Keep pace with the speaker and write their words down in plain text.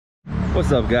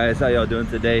What's up, guys? How y'all doing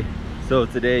today? So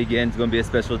today again, it's gonna be a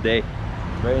special day.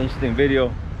 Very interesting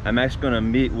video. I'm actually gonna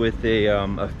meet with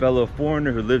a fellow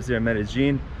foreigner who lives here in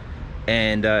Medellin,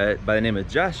 and by the name of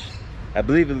Josh. I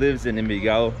believe he lives in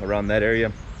Envigado, around that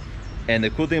area. And the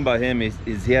cool thing about him is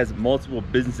he has multiple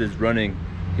businesses running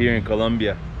here in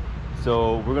Colombia.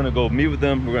 So we're gonna go meet with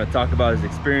him. We're gonna talk about his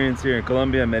experience here in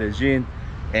Colombia, Medellin,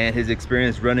 and his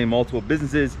experience running multiple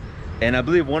businesses. And I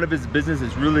believe one of his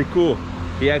businesses is really cool.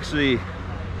 He actually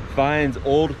finds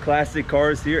old classic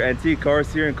cars here, antique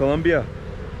cars here in Colombia,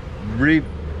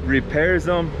 repairs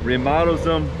them, remodels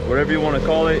them, whatever you want to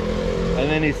call it,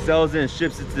 and then he sells it and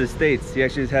ships it to the States. He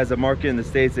actually has a market in the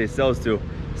States that he sells to.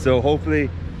 So hopefully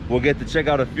we'll get to check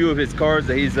out a few of his cars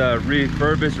that he's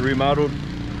refurbished or remodeled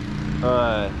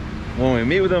when we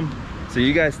meet with him. So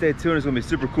you guys stay tuned, it's gonna be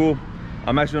super cool.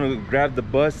 I'm actually gonna grab the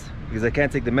bus because I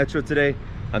can't take the metro today.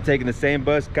 I'm taking the same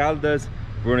bus Kyle does.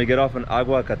 We're gonna get off in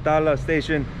Agua Catala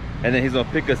station, and then he's gonna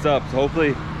pick us up. So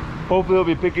hopefully he'll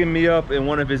be picking me up in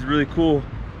one of his really cool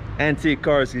antique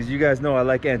cars, because you guys know I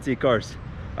like antique cars.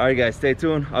 All right, guys, stay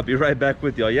tuned. I'll be right back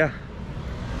with y'all. Yeah.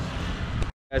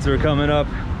 Guys, we're coming up,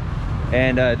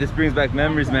 and this brings back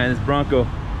memories, man. This Bronco,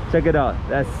 check it out.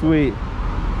 That's sweet.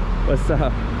 What's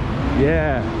up?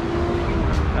 Yeah.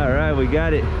 All right, we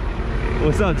got it.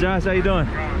 What's up, Josh? How you doing?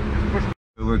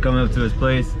 We're coming up to his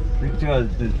place. Check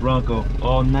out this Bronco,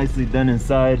 all nicely done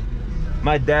inside.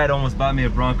 My dad almost bought me a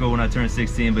Bronco when I turned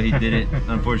 16, but he didn't.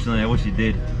 Unfortunately, I wish he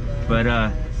did. But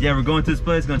yeah, we're going to his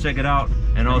place, gonna check it out,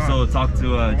 and also talk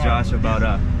to Josh about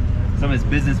some of his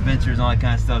business ventures and all that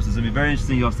kind of stuff. So it's gonna be very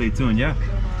interesting. Y'all stay tuned, yeah?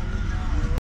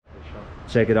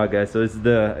 Check it out, guys. So this is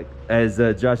the, as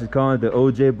Josh is calling it, the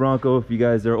OJ Bronco. If you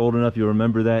guys are old enough, you'll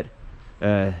remember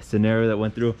that scenario that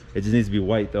went through. It just needs to be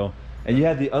white though. And you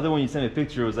had the other one you sent me a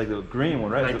picture, it was like the green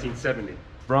one, right? 1970.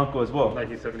 Bronco as well.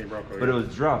 1970 Bronco. But yeah, it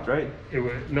was dropped, right?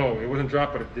 No, it wasn't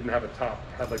dropped, but it didn't have a top.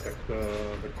 It had like the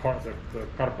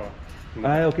carpa.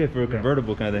 Okay, for a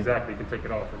convertible kind of thing. Exactly, you can take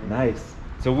it off. Nice.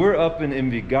 So we're up in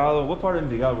Envigado. What part of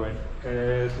Envigado we're in?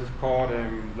 This is called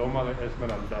Loma de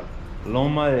Esmeralda.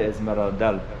 Loma de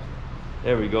Esmeralda.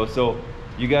 There we go. So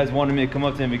you guys wanted me to come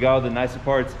up to Envigado, the nicer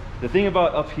parts. The thing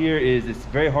about up here is it's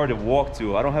very hard to walk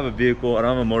to. I don't have a vehicle, I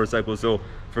don't have a motorcycle, so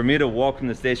for me to walk from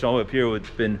the station all the way up here would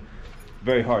have been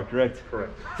very hard, correct?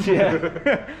 Correct. Yeah.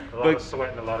 A lot of sweat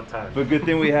and a lot of time. But good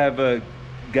thing we have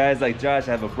guys like Josh,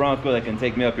 have a Bronco that can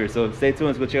take me up here. So stay tuned,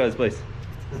 let's go check out this place.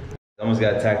 I almost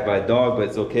got attacked by a dog, but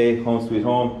it's okay, home sweet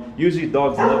home. Usually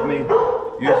dogs love me.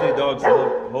 Usually dogs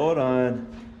love, hold on.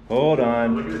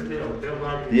 Look at the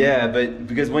tail. Yeah, but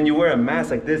because when you wear a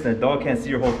mask like this and a dog can't see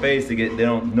your whole face, they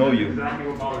don't know you. Exactly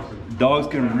what bothers them. Dogs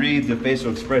can read the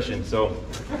facial expression, so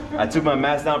I took my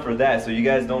mask down for that, so you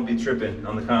guys don't be tripping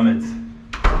on the comments.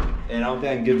 And I don't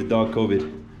think I can give the dog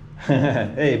COVID.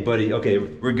 Hey, buddy. Okay,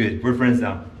 we're good. We're friends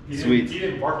now. Sweet. He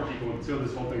didn't bark at people until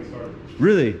this whole thing started.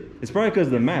 Really? It's probably because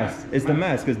of the mask. It's the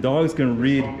mask, because dogs can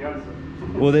read.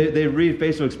 Well, they read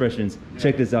facial expressions. Yeah.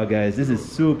 Check this out, guys. This is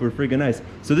super freaking nice.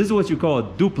 So this is what you call a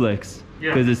duplex,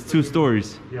 because it's 2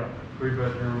 stories. Yeah,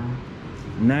 3-bedroom.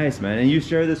 Nice, man. And you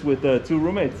share this with 2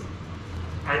 roommates?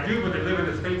 I do, but they live in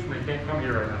the States and they can't come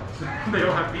here right now. So they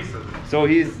don't have visas. So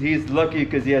he's lucky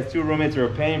because he has 2 roommates who are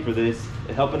paying for this,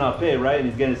 helping out pay, right? And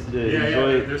he's getting to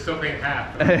enjoy it. They're still paying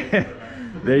half.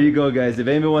 There you go, guys. If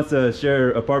anybody wants to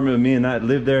share an apartment with me and not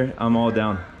live there, I'm all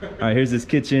down. All right, here's this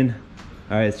kitchen.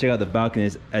 All right, let's check out the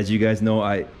balconies. As you guys know,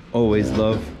 I always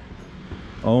love.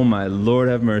 Oh my Lord,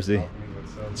 have mercy.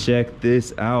 Check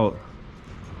this out,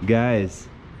 guys.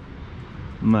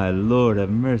 My Lord, have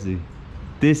mercy.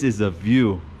 This is a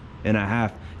view and a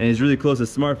half, and it's really close to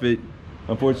SmartFit.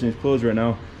 Unfortunately, it's closed right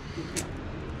now.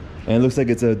 And it looks like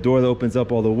it's a door that opens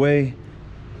up all the way.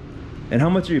 And how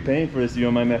much are you paying for this, if you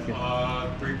don't mind me asking?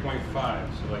 3.5,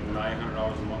 so like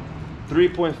 $900 a month.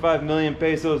 3.5 million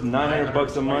pesos, 900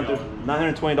 bucks a month,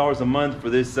 $920 a month for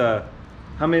this. How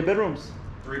many bedrooms?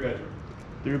 3 bedroom.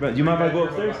 3 bedrooms. You mind if I go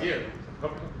upstairs? Yeah.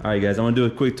 All right, guys, I want to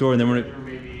do a quick tour, and then we're gonna.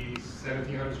 Maybe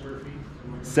 1,700 square feet.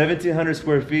 1,700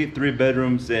 square feet, 3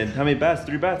 bedrooms, and how many baths?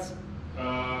 3 baths?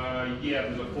 Yeah,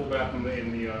 there's a full bath in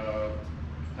the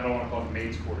I don't want to call it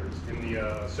maid's quarters, in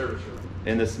the service room.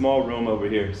 In the small room over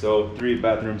here, so 3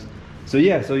 bathrooms. So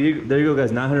yeah, so there you go,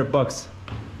 guys, 900 bucks.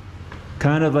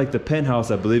 Kind of like the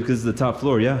penthouse, I believe, because it's the top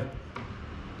floor, yeah?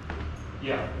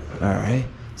 Yeah. All right,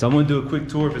 so I'm gonna do a quick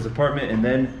tour of his apartment, and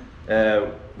then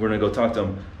we're gonna go talk to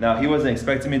him. Now, he wasn't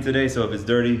expecting me today, so if it's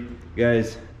dirty,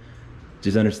 guys,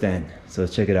 just understand. So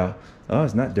let's check it out. Oh,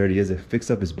 it's not dirty, is it? Fixed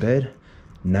up his bed.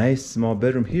 Nice small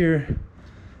bedroom here.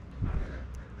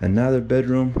 Another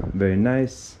bedroom, very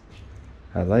nice.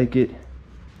 I like it.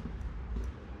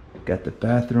 Got the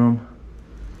bathroom.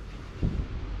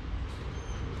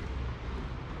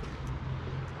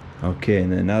 Okay,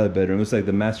 and then another bedroom. Looks like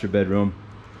the master bedroom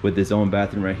with its own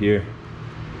bathroom right here.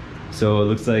 So it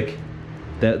looks like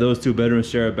that those two bedrooms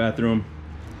share a bathroom,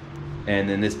 and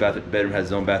then this bedroom has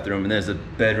its own bathroom, and there's a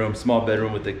bedroom, small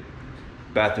bedroom with the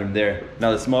bathroom there.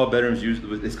 Now the small bedrooms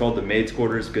usually, it's called the maid's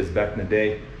quarters, because back in the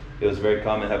day it was very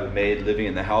common to have a maid living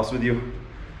in the house with you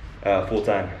full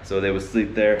time. So they would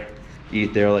sleep there,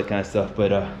 eat there, all that kind of stuff.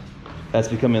 But that's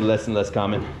becoming less and less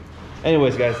common.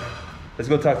 Anyways, guys, let's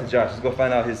go talk to Josh. Let's go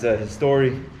find out his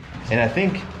story. And I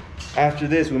think after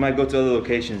this, we might go to other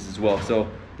locations as well. So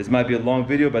this might be a long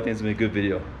video, but I think it's gonna be a good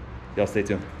video. Y'all stay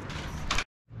tuned.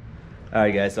 All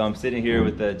right, guys, so I'm sitting here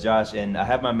with Josh, and I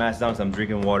have my mask down, so I'm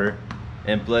drinking water.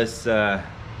 And plus, got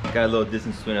a little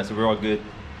distance between us, so we're all good.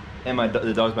 And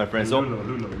the dog's my friend. So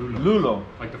Lulo.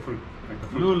 Like the fruit.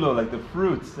 Lulo, like the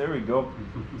fruits. There we go.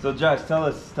 So Josh, tell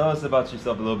us about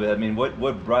yourself a little bit. I mean,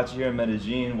 what brought you here in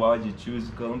Medellin? Why did you choose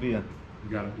Colombia?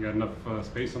 You got enough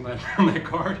space on that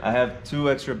card? I have 2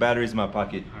 extra batteries in my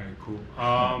pocket. All right, cool.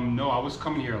 No, I was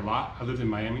coming here a lot. I lived in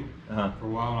Miami for a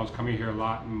while, and I was coming here a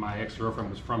lot. And my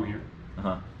ex-girlfriend was from here.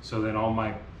 So then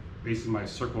basically my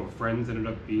circle of friends ended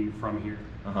up being from here.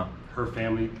 Her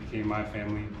family became my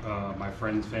family. My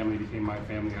friend's family became my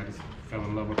family. I just fell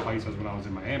in love with places when I was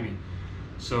in Miami.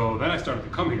 So then I started to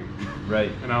come here.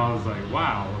 Right. And I was like,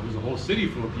 wow, there's a whole city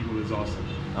full of people. That's awesome.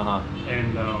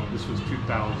 And this was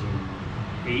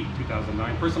 2008,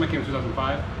 2009. First time I came was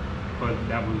 2005, but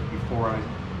that was before I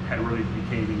had really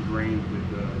became ingrained with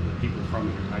the people from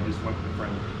here. I just went with a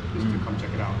friend just to come check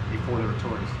it out before there were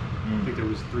tourists. I think there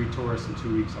was 3 tourists in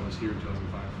 2 weeks I was here in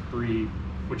 2005. 3,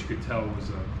 which you could tell was,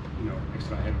 next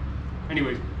to my head.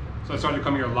 Anyways, so I started to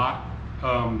come here a lot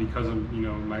because of,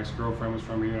 my ex-girlfriend was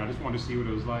from here, and I just wanted to see what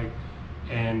it was like.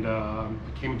 And I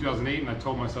came in 2008, and I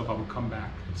told myself I would come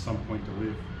back at some point to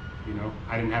live.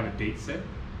 I didn't have a date set.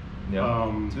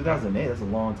 Yeah. 2008, that's a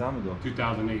long time ago.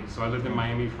 2008. So I lived in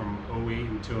Miami from 08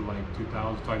 until like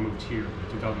 2000, so I moved here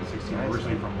in 2016,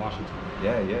 originally from Washington.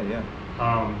 Yeah.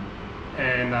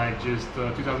 And I just,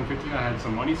 2015, I had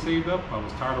some money saved up. I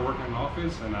was tired of working in the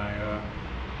office, and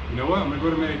you know what, I'm gonna go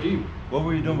to Medellin. What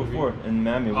were you doing before in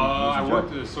Miami? I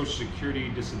worked at the Social Security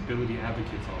Disability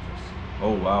Advocate's office.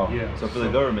 Oh, wow. Yeah. So for the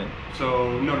government?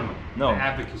 So, no. The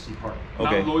advocacy part.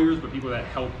 Okay. Not lawyers, but people that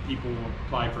help people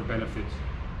apply for benefits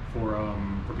for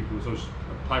people who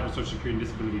apply for Social Security and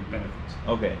disability benefits.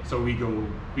 Okay. So we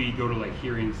go to like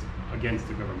hearings against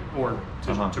the government, or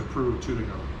to prove to the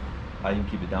government. I can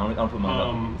keep it down. I'll put mine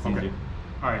up. Okay.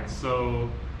 All right. So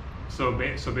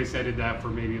basically I did that for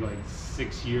maybe like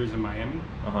 6 years in Miami.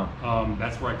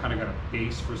 That's where I kind of got a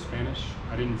base for Spanish.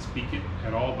 I didn't speak it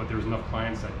at all, but there was enough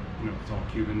clients that, it's all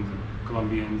Cubans and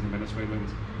Colombians and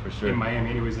Venezuelans in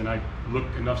Miami anyways, and I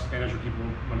looked enough Spanish where people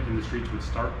in the streets would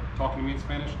start talking to me in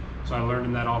Spanish. So I learned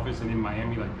in that office and in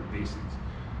Miami, like the basics.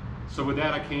 So with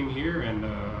that, I came here and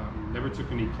never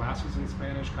took any classes in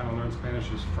Spanish, kind of learned Spanish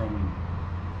just from,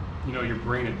 your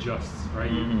brain adjusts,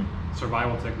 right?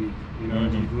 Survival technique, you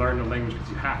learn the language because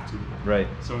you have to. Right.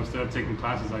 So instead of taking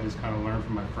classes, I just kind of learned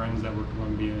from my friends that were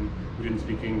Colombian, who didn't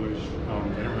speak English. They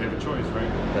didn't really have a choice, right?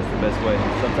 That's the best way.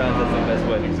 Sometimes that's the best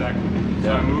way. Exactly. Yeah.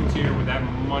 So I moved here with that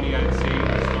money I'd saved.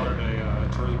 I started a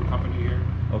tourism company here.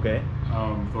 Okay.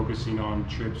 Focusing on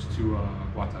trips to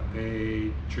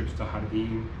Guatapé, trips to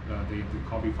Jardín, the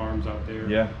coffee farms out there.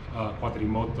 Yeah.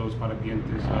 Cuatrimotos,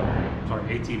 parapientes,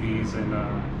 ATVs, and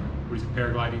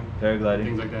paragliding,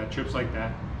 things like that, trips like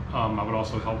that. I would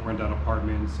also help rent out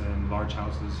apartments and large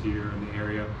houses here in the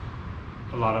area.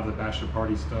 A lot of the bachelor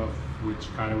party stuff, which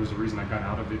kind of was the reason I got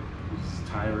out of it. It was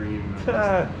tiring.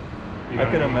 I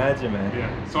can imagine, man.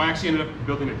 Yeah. So I actually ended up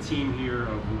building a team here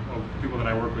of people that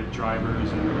I work with,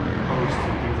 drivers and hosts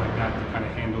and things like that, to kind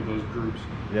of handle those groups.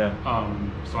 Yeah.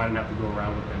 So I didn't have to go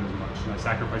around with them as much. And I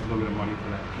sacrificed a little bit of money for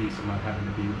that piece of not having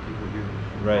to be with people here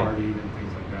partying and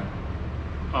things like that.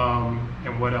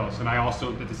 And what else? And I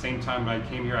also, at the same time I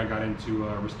came here, I got into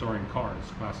restoring cars,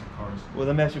 classic cars. Well,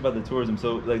 let me ask you about the tourism.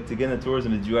 So, like, to get into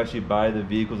tourism, did you actually buy the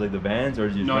vehicles, like the vans, or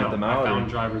did you just rent them out? I found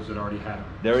drivers that already had them.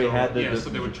 They already had the... Yeah, so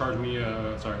they would charge me,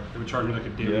 like a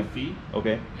daily fee.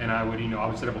 Okay. And I would, I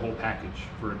would set up a whole package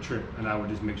for a trip, and I would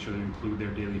just make sure to include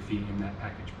their daily fee in that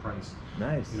package price.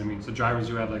 Nice. You know what I mean? So drivers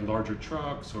who had, like, larger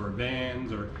trucks or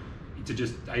vans, or...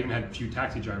 I even had a few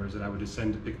taxi drivers that I would just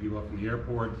send to pick people up from the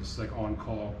airport, just like on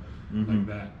call, like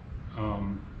that.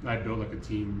 I built like a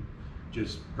team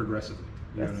just progressively.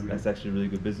 You know what I mean? That's actually a really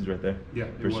good business right there. Yeah,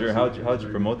 for sure. How'd you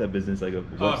promote that business? Like a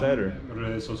website or?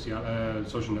 Social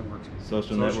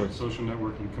networking. Social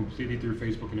networking completely through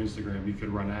Facebook and Instagram. You could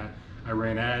run I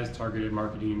ran ads, targeted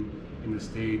marketing in the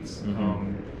States.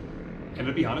 And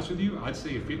to be honest with you, I'd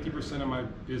say 50% of my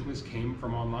business came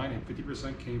from online and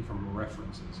 50% came from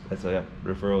references. That's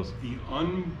referrals. The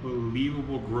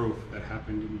unbelievable growth that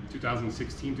happened in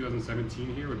 2016,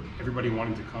 2017 here, with everybody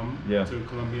wanting to come to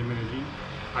Colombia and Medellin,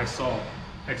 I saw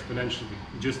exponentially,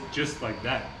 just like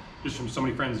that. Just from so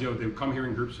many friends, they would come here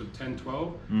in groups of 10,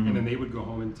 12, and then they would go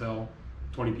home and tell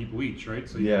 20 people each, right?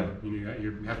 So you're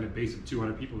having a base of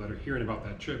 200 people that are hearing about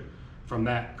that trip. From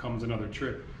that comes another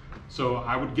trip. So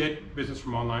I would get business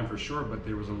from online for sure, but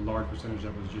there was a large percentage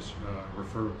that was just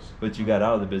referrals. But you got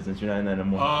out of the business, you're not in that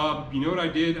anymore. You know what I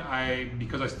did?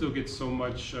 Because I still get so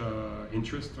much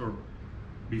interest, or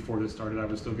before this started, I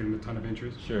was still getting a ton of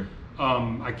interest. Sure.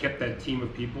 I kept that team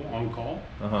of people on call,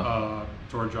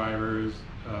 tour drivers,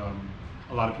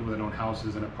 a lot of people that own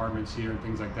houses and apartments here and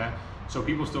things like that. So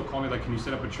people still call me like, can you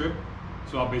set up a trip?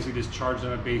 So I'll basically just charge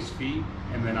them a base fee,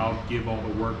 and then I'll give all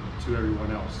the work to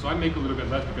everyone else. So I make a little bit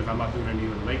less because I'm not doing any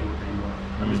of the legwork anymore.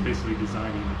 I'm just basically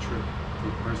designing the trip for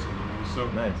the person, So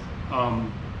nice. I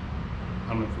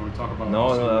don't know if you want to talk about.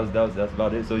 No, that's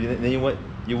about it. So then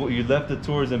you left the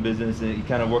tourism business and you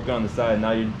kind of worked on the side.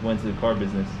 Now you went to the car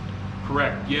business.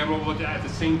 Correct. Yeah. Well, at the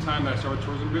same time that I started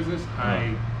tourism business,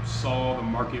 I saw the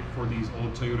market for these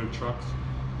old Toyota trucks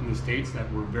in the States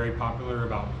that were very popular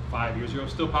about 5 years ago.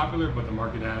 Still popular, but the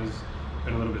market has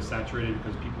been a little bit saturated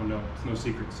because people know it's no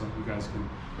secret. So you guys can.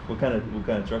 What kind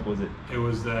of truck was it? It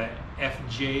was the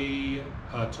FJ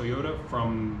Toyota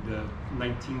from the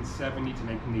 1970 to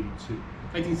 1982.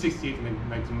 1968 to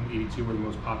 1982 were the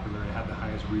most popular. It had the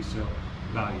highest resale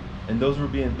value. And those were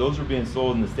being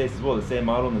sold in the States as well. The same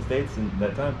model in the States in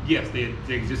that time. Yes, they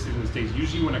existed in the States.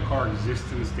 Usually, when a car exists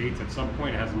in the States, at some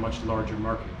point it has a much larger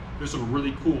market. There's some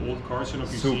really cool old cars. I don't know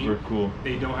if you've seen. Super cool.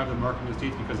 They don't have the market in the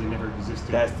States because they never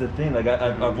existed. That's the thing. Like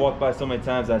I've walked by so many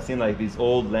times. I've seen like these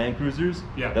old Land Cruisers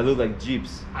that look like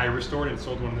Jeeps. I restored and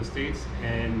sold one in the States,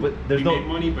 and but we made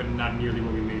money, but not nearly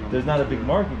what we made. There's not a big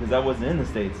market because that wasn't in the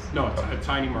States. No, it's a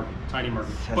tiny market. Tiny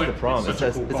market. That's the problem.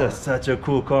 It's such a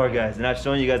cool car, guys, and I've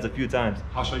shown you guys a few times.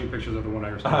 I'll show you pictures of the one I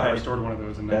restored. I restored one of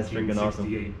those in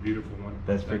 1968. Beautiful one.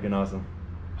 That's freaking awesome.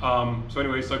 So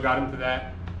anyway, so I got into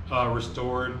that.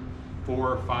 Restored 4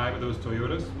 or 5 of those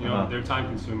Toyotas. You know, they're time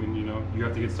consuming. You know, you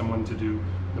have to get someone to do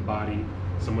the body,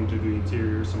 someone to do the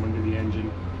interior, someone to do the engine,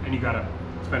 and you gotta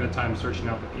spend the time searching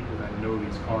out the people that know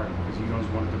these cars, because you don't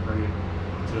just want to bring it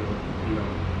to, you know,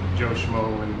 Joe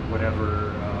Schmo and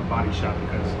whatever body shop,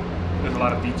 because there's a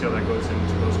lot of detail that goes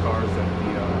into those cars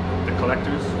that the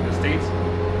collectors in the States,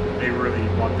 they really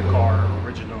want the car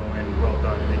original and well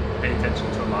done, and they pay attention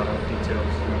to a lot of details.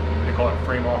 You know, they call it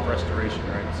frame off restoration,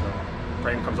 right? So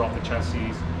frame comes off the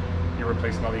chassis, you're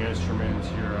replacing all the instruments,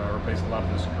 you're replacing a lot of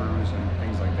the screws and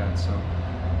things like that. So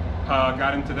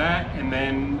got into that, and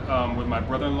then with my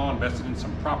brother-in-law invested in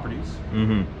some properties.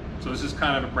 So this is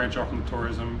kind of a branch off from the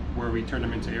tourism, where we turned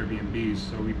them into Airbnbs.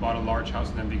 So we bought a large house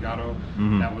in Envigado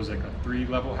that was like a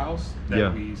 3-level house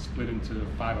that we split into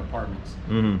 5 apartments.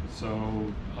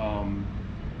 So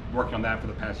working on that for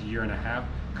the past year and a half.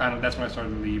 Kind of that's when I started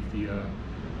to leave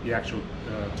the actual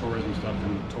tourism stuff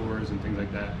and tours and things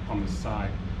like that on the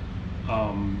side.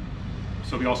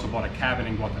 So we also bought a cabin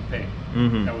in Guatapé.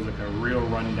 That was like a real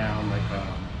rundown, like a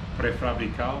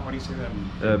prefabricado. How do you say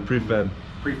that?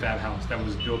 Prefab house that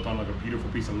was built on like a beautiful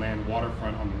piece of land,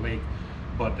 waterfront on the lake,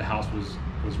 but the house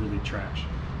was really trash.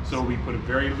 So we put a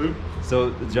very loop.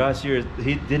 So Josh here,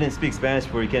 he didn't speak Spanish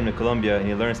before he came to Colombia, and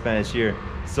he learned Spanish here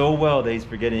so well that he's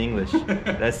forgetting English.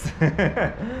 That's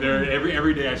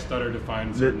every day I stutter to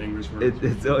find certain English words.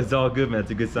 It's all good, man. It's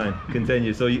a good sign.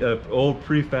 Continue. So old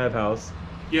prefab house.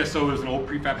 Yeah, so it was an old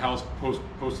prefab house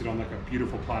posted on like a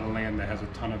beautiful plot of land that has a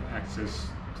ton of access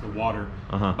to the water.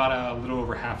 About a little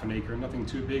over half an acre. Nothing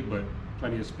too big, but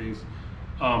plenty of space.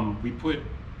 We put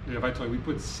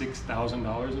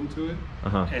 $6,000 into it,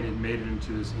 and it made it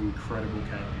into this incredible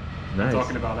cabin. Nice. I'm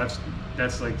talking about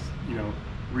that's like, you know,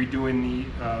 redoing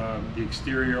the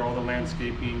exterior, all the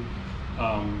landscaping,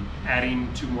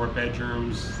 adding 2 more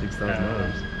bedrooms.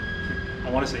 $6,000. I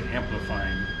want to say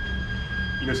amplifying.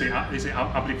 You know, they say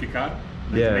amplificar.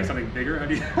 Like to make something bigger. How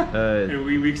do you?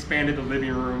 We expanded the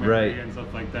living room area and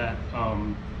stuff like that.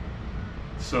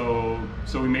 So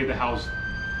we made the house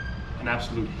an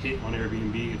absolute hit on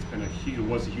Airbnb. It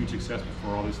was a huge success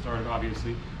before all this started.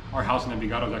 Obviously, our house in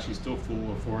Envigado is actually still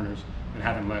full of foreigners that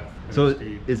haven't left. So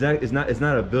it's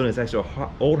not a building. It's actually an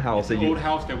old house that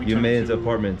we made into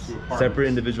apartments, separate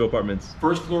individual apartments.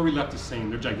 First floor we left the same.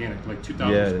 They're gigantic, like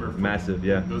 2,000 square foot. Massive.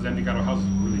 Those Envigado houses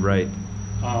are really big.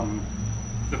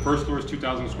 The first floor is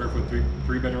 2,000 square foot,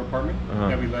 three bedroom apartment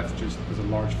that we left just as a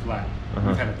large flat.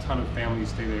 We've had a ton of families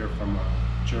stay there from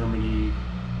Germany,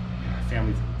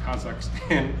 family from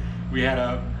Kazakhstan. We had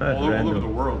all over the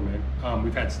world, man.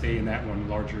 We've had stay in that one,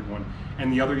 larger one.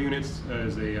 And the other units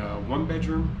is a 1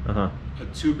 bedroom, a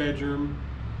 2 bedroom,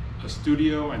 a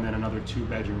studio, and then another 2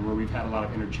 bedroom, where we've had a lot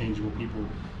of interchangeable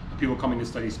people coming to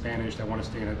study Spanish that want to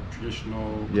stay in a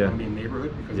traditional Colombian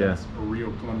neighborhood, because that's a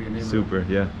real Colombian neighborhood. Super,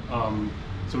 yeah.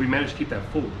 So we managed to keep that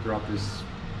full throughout this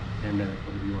pandemic,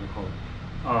 whatever you want to call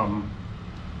it.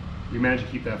 We managed to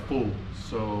keep that full,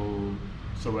 so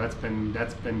that's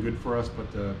been good for us. But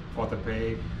the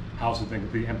Fortepe house has been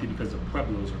completely empty because the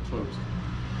pueblos are closed.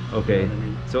 Okay. You know what I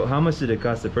mean? So how much did it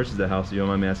cost to purchase the house? You don't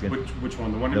mind me asking? Which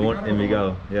one? The one in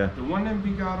Envigado? Yeah. The one in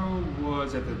Envigado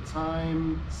was at the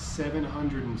time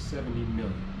 770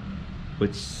 million.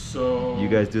 Which, so you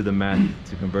guys do the math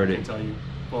to convert it. I can tell you.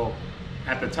 Well,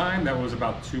 at the time that was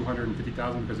about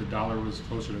 250,000 because the dollar was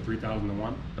closer to 3,000 to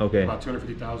 1. Okay. About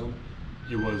 250,000.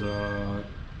 It was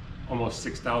almost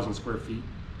 6,000 square feet.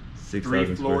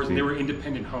 3 floors, and they were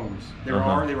independent homes. They were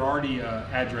already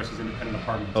addresses, independent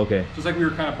apartments. Okay. So it's like we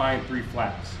were kind of buying 3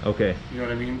 flats. Okay. You know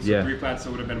what I mean? So 3 flats, so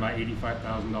it would have been about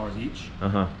 $85,000 each.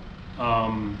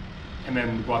 And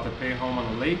then the Guatapé home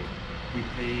on the lake, we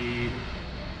paid,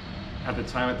 at the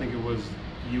time I think it was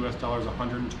US dollars,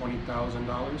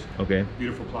 $120,000. Okay.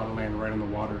 Beautiful plot of land right on the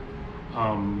water.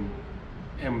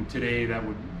 And today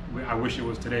I wish it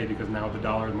was today, because now the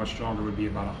dollar is much stronger, would be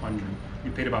about 100. We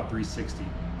paid about 360,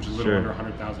 which is a little under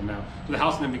 100,000 now. So the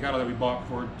house in Envigado that we bought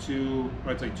for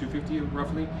 250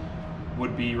 roughly,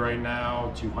 would be right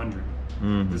now 200.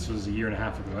 This was a year and a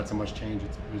half ago. That's how much change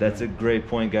That's a great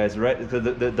point, guys. Right, because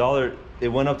the dollar, it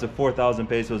went up to 4,000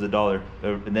 pesos a dollar,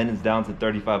 and then it's down to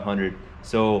 3,500.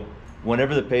 So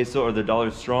whenever the peso or the dollar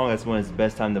is strong, that's when it's the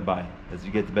best time to buy, as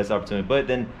you get the best opportunity. But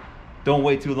then don't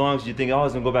wait too long, because you think, oh,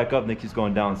 it's gonna go back up, and it keeps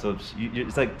going down. So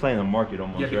it's like playing the market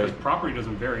almost. Yeah, because property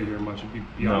doesn't vary here much. To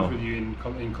be honest with you,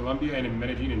 in Colombia and in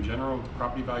Medellin in general,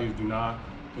 property values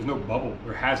there's no bubble.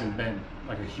 There hasn't been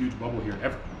like a huge bubble here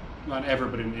ever. Not ever,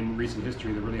 but in recent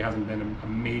history, there really hasn't been a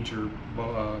major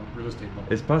real estate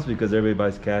bubble. It's possibly because everybody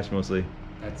buys cash mostly.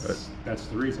 That's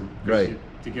the reason. Right.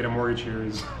 To get a mortgage here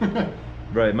is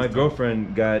right. My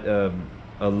girlfriend got a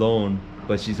loan,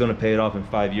 but she's gonna pay it off in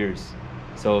 5 years.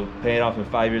 So pay it off in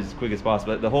 5 years as quick as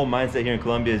possible. The whole mindset here in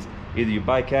Colombia is either you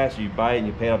buy cash or you buy it and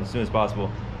you pay it off as soon as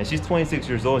possible. And she's 26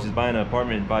 years old. She's buying an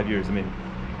apartment in 5 years. I mean,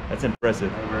 that's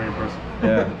impressive. Very impressive.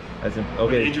 Yeah, that's okay. But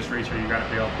the interest rates here, you gotta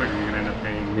pay off quicker. You're gonna end up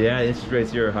paying. Yeah, interest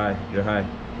rates here are high. They're high.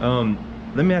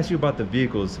 Let me ask you about the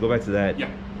vehicles. Go back to that. Yeah.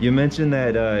 You mentioned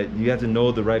that you have to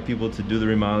know the right people to do the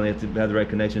remodeling, you have to have the right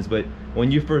connections. But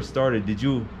when you first started, did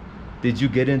you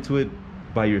get into it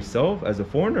by yourself as a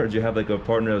foreigner, or did you have like a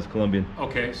partner that was Colombian?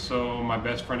 Okay, so my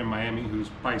best friend in Miami, who's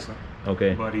Paisa.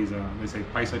 Okay. But he's they say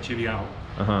Paisa Chiviao,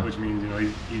 which means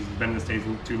he's been in the States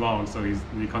too long, so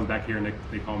he comes back here and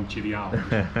they call him Chiviao,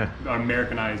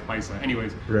 Americanized Paisa.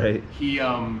 Anyways, right. He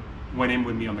went in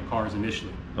with me on the cars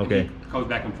initially. Okay. And he goes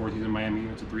back and forth. He's in Miami.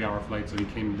 It's a 3-hour flight, so he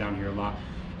came down here a lot,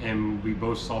 and we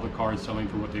both saw the cars selling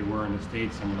for what they were in the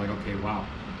States, and we're like, okay, wow.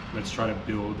 Let's try to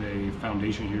build a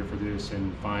foundation here for this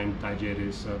and find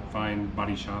talleres, find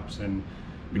body shops and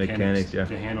mechanics to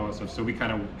handle all that stuff. So we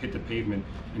kind of hit the pavement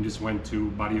and just went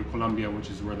to Barrio Colombia, which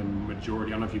is where the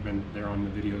majority, I don't know if you've been there on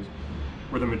the videos,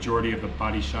 where the majority of the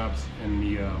body shops and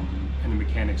the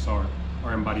mechanics are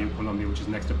in Barrio Colombia, which is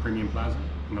next to Premium Plaza,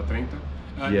 no 30.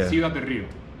 Ciudad del Rio.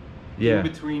 Yeah. In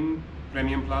between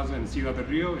Premium Plaza and Ciudad del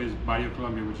Rio is Barrio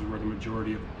Colombia, which is where the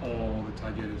majority of all the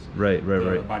talleres,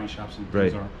 the body shops and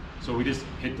things are. So we just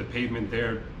hit the pavement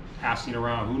there, asking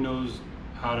around, who knows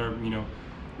how to,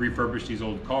 refurbish these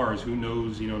old cars, who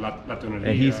knows, la tonneria.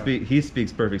 And he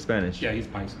speaks perfect Spanish. Yeah, he's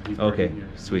Paisa. Okay,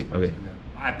 sweet, okay.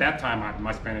 At that time,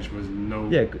 my Spanish was no...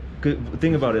 Yeah,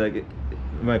 think about it, like,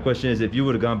 my question is, if you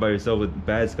would have gone by yourself with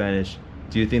bad Spanish,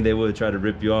 do you think they would try to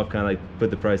rip you off, kind of like put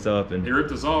the price up? And they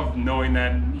ripped us off, knowing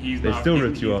that they still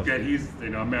ripped you off. He's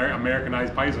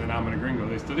Americanized Paisa, and I'm a gringo.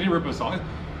 They didn't rip us off.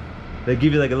 They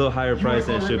give you like a little higher price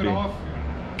than it should be. Off.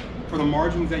 For the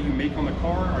margins that you make on the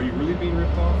car, are you really being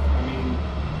ripped off? I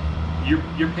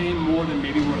mean, you're paying more than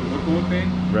maybe what a local would pay.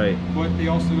 Right. But they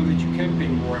also know that you can pay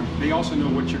more, and they also know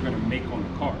what you're going to make on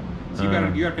the car. So you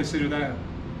gotta consider that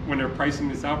when they're pricing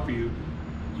this out for you.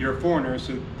 You're a foreigner,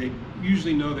 so they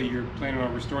usually know that you're planning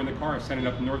on restoring the car, sending it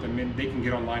up north, and they can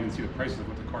get online and see the prices of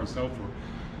what the cars sell for.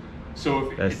 So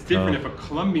it's different if a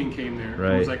Colombian came there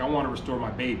and was like, I want to restore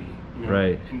my baby.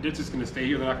 And they're just going to stay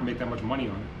here, they're not going to make that much money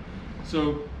on it.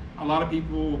 So a lot of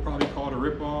people will probably call it a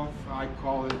ripoff. I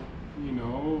call it, I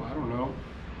don't know,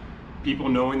 people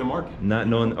knowing the market, not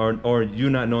knowing, or you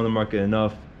not knowing the market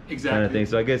enough, exactly, kind of thing.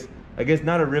 So I guess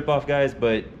not a rip off, guys,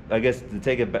 but I guess to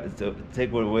take it back, to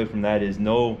take away from that is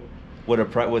know what the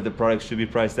product should be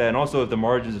priced at, and also if the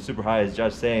margins are super high, as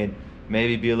Josh saying,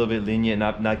 maybe be a little bit lenient,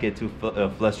 not get too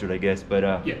flustered, I guess.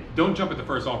 But yeah, don't jump at the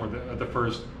first offer, the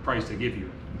first price they give you.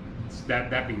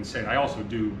 That being said, I also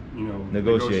do, you know,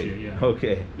 negotiate. Yeah.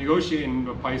 Okay. Negotiating,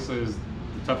 Paisa is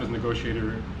the toughest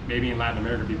negotiator, maybe in Latin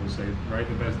America. People say, right?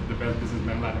 The best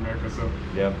businessman in Latin America. So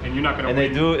yeah. And you're not gonna. They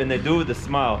do it with a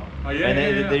smile. Oh yeah.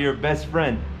 And yeah. they're your best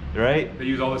friend, right? They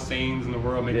use all the sayings in the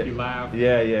world, make you laugh.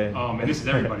 Yeah, yeah. And this is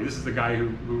everybody. This is the guy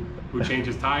who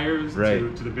changes tires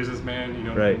to the businessman, you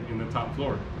know, in the top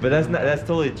floor. But that's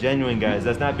totally genuine, guys.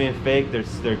 That's not being fake.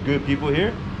 They're good people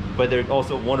here, but they're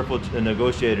also wonderful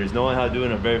negotiators, knowing how to do it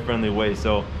in a very friendly way.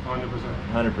 So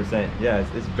 100%. Yeah,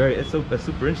 it's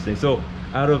super interesting. So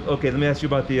okay, let me ask you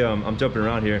about the I'm jumping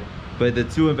around here, but the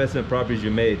 2 investment properties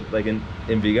you made, like in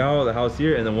Vigao, the house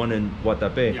here, and the one in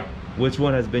Guatapé. Yeah. Which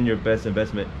one has been your best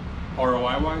investment?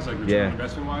 ROI wise, like return on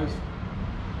investment wise,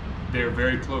 they're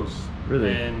very close.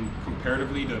 Really? And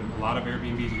comparatively to a lot of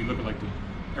Airbnbs, if you look at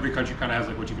every country kind of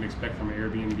has what you can expect from an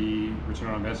Airbnb return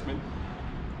on investment.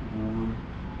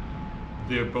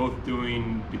 They're both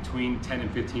doing between 10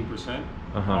 and 15%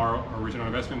 our return on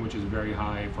investment, which is very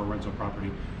high for a rental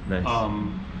property. Nice.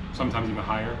 Sometimes even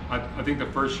higher. I think the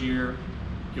first year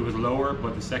it was lower,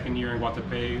 but the second year in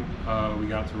Guatapé, we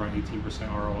got to around 18%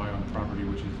 ROI on the property,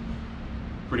 which is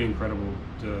pretty incredible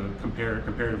to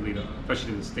comparatively to,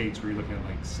 especially to the States, where you're looking at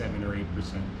like 7 or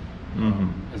 8%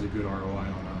 as a good ROI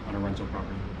on a rental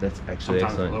property. That's actually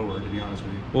sometimes lower, to be honest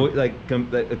with you. Well, like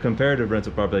a comparative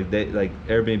rental property, like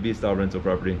Airbnb style rental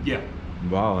property. Yeah.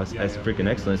 Wow, that's freaking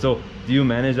excellent. So, do you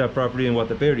manage that property in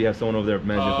Guatapé, or do you have someone over there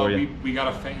managing for you? We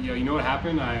got you know what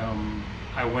happened?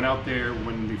 I went out there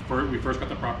when we first got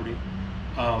the property.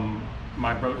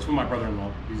 It's with my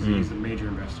brother-in-law. He's a major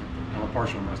investor. I'm a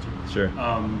partial investor. Sure.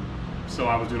 So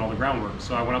I was doing all the groundwork.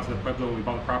 So I went out to the Pueblo when we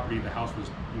bought the property. The house was,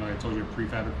 you know, I told you,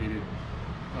 prefabricated,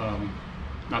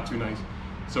 not too nice.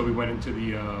 So we went into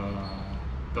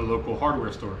the local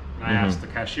hardware store, and I asked the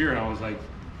cashier, and I was like,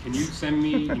 "Can you send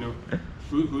me, you know,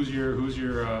 who's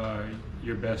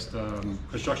your best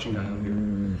construction guy out here,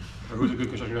 or who's a good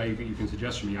construction guy you can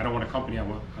suggest for me? I don't want a company. I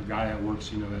want a guy that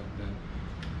works, you know,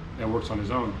 that works on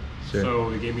his own." Sure. So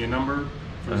they gave me a number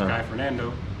for this guy,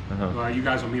 Fernando. You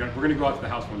guys will meet. We're gonna go out to the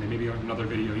house one day, maybe another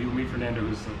video. You'll meet Fernando.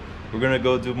 We're gonna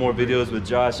go do more videos with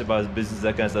Josh about his business,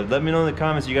 that kind of stuff. Let me know in the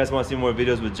comments if you guys want to see more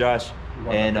videos with Josh,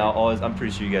 and I'm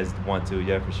pretty sure you guys want to.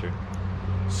 Yeah, for sure.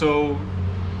 So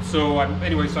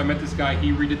I met this guy.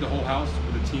 He redid the whole house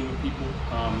with a team of people.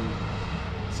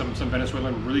 Some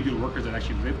Venezuelan really good workers that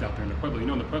actually lived out there in the Pueblo. You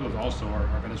know, in the Pueblos also are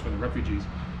Venezuelan refugees,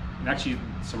 and actually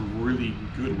some really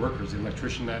good workers. The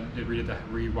electrician that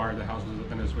rewired the house was a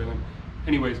Venezuelan.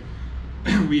 Anyways,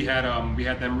 we had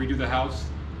them redo the house.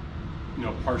 You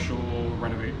know, partial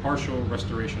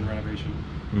restoration renovation.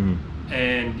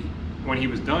 And when he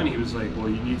was done, he was like, "Well,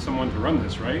 you need someone to run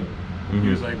this, right?" He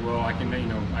was like, "Well, I can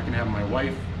have my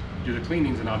wife do the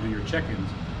cleanings, and I'll do your check-ins."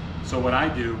 So what I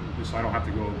do, so I don't have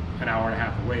to go an hour and a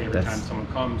half away every time someone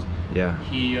comes. Yeah.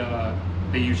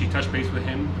 They usually touch base with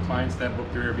him, the clients that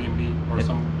book their Airbnb, or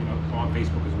some, you know, on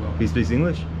Facebook as well. He speaks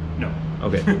English? No.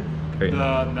 Okay. Great.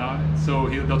 So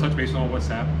they'll touch base on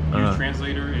WhatsApp. Use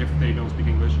translator if they don't speak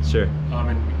English. Sure.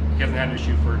 And he hasn't had an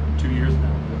issue for 2 years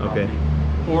now. Okay.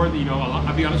 Or, you know,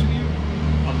 I'll be honest with you,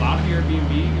 a lot of the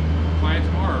Airbnb clients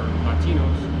are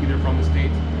Latinos, either from the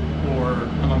States or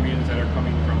Colombians that are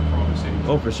coming from other cities.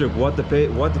 Oh, for sure.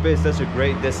 Guatapé is such a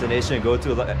great destination to go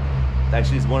to.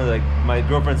 Actually, it's one of my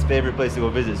girlfriend's favorite place to go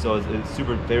visit. So it's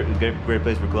super great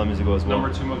place for Colombians to go as well.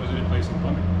 Number 2 most visited place in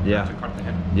Colombia. Yeah.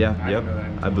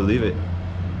 I believe it.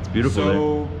 It's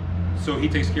beautiful. So he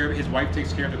takes care of it. His wife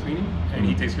takes care of the cleaning, and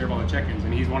he takes care of all the check-ins.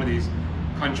 And he's one of these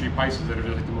country paisas that are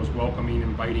just like the most welcoming,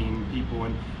 inviting people.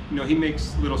 And you know, he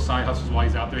makes little side hustles while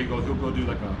he's out there. He'll go do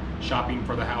like a shopping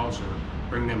for the house, or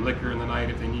bring them liquor in the night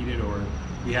if they need it. Or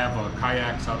we have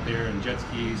kayaks out there and jet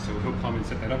skis, so he'll come and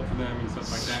set that up for them and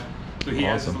stuff like that. So he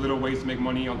has little ways to make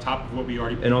money on top of what we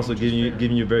already. And also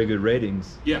giving you very good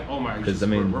ratings. Yeah. Oh my. Because I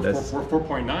mean, we're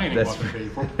 4.9 in Guatapé.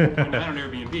 4.9 on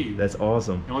Airbnb. That's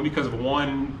awesome. And only because of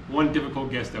one difficult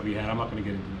guest that we had. I'm not going to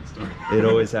get into that story. It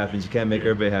always happens. You can't make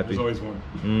everybody happy. There's always one.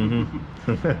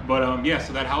 But yeah.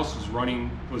 So that house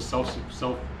was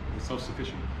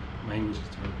self-sufficient. My English is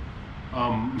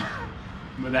terrible.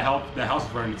 But the house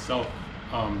was running itself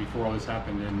before all this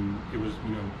happened, and it was,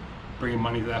 you know, bringing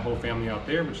money to that whole family out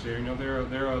there, which they're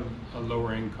a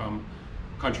lower income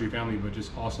country family, but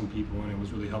just awesome people, and it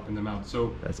was really helping them out.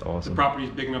 So that's awesome. The property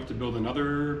is big enough to build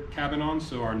another cabin on.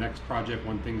 So our next project,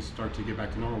 when things start to get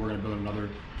back to normal, we're going to build another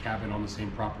cabin on the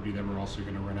same property that we're also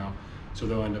going to rent out. So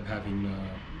they'll end up having,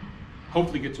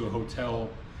 hopefully get to a hotel.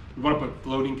 We want to put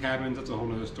floating cabins. That's a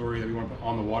whole other story that we want to put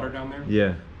on the water down there.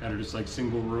 Yeah. That are just like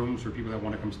single rooms for people that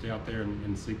want to come stay out there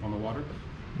and sleep on the water.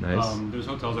 Nice. There's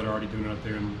hotels that are already doing it out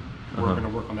there, and we're going to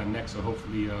work on that next. So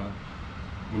hopefully,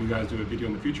 when you guys do a video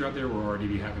in the future out there, we'll already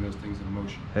be having those things in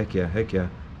motion. Heck yeah, heck yeah.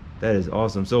 That is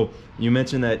awesome. So you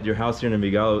mentioned that your house here in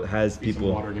Envigado has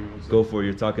people go for it.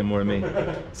 You're talking more to me.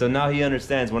 So now he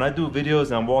understands. When I do videos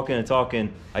and I'm walking and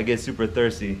talking, I get super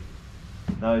thirsty.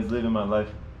 Now he's living my life.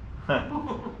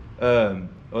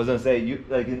 I was gonna say, you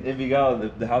like in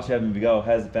Envigado, the house you have in Envigado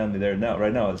has a family there now.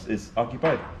 Right now, it's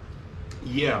occupied.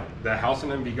 Yeah, the house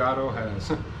in Envigado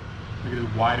has a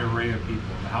wide array of people.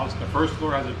 The first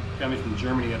floor has a family from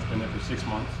Germany that's been there for 6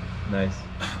 months. Nice.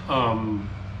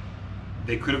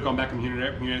 They could have gone back on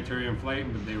humanitarian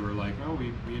flight, but they were like, "No,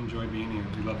 we enjoy being here.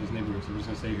 We love this neighborhood, so we're just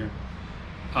gonna stay here."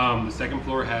 The second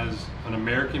floor has an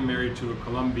American married to a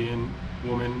Colombian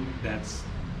woman that's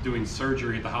doing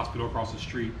surgery at the hospital across the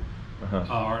street,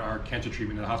 our cancer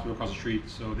treatment at the hospital across the street.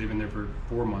 So they've been there for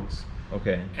 4 months.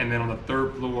 Okay. And then on the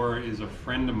third floor is a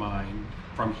friend of mine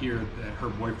from here that her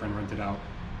boyfriend rented out.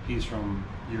 He's from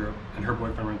Europe, and her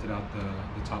boyfriend rented out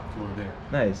the top floor there.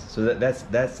 Nice. So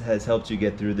that has helped you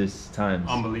get through this time.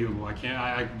 Unbelievable.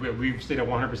 We've stayed at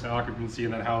 100% occupancy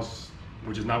in that house,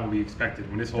 which is not what we expected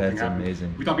when this whole thing happened. That's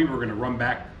amazing. We thought people were going to run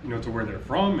back, to where they're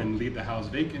from and leave the house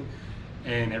vacant.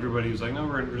 And everybody was like, no,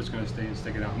 we're just going to stay and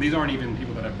stick it out. And these aren't even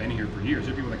people that have been here for years.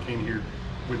 They're people that came here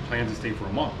with plans to stay for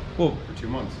a month, or 2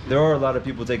 months. There are a lot of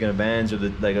people taking advantage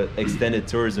of the extended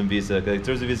tourism visa. Like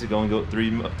tourism visa can only go 3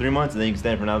 months, and then you can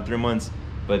stay for another 3 months.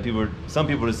 But some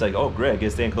people are just like, oh great, I can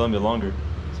stay in Colombia longer.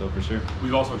 So for sure.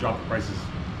 We've also dropped the prices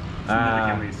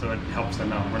significantly, so it helps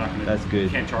them out. We're not going to. That's good. We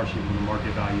can't charge people the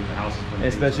market value of the houses.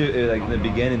 Especially like in the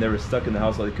beginning, they were stuck in the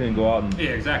house, so they couldn't go out. And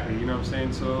yeah, exactly. You know what I'm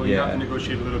saying? So you have to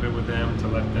negotiate a little bit with them to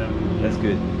let them. That's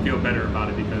good. Feel better about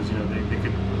it, because they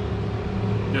could.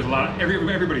 There's a lot of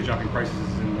everybody's dropping prices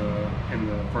in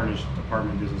the furnished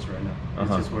apartment business right now.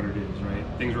 It's just what it is, right?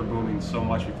 Things were booming so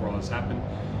much before all this happened.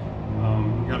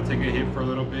 You got to take a hit for a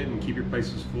little bit and keep your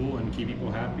places full and keep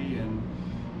people happy and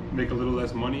make a little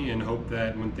less money, and hope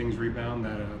that when things rebound,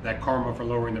 that karma for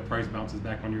lowering the price bounces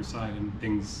back on your side and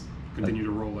things continue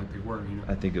to roll like they were.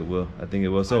 I think it will.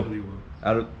 So I believe it will.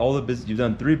 Out of all the business, you've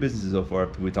done 3 businesses so far.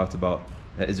 We talked about.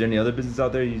 Is there any other business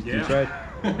out there you tried?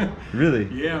 Really?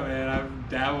 Yeah, man. I've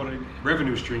dabbled in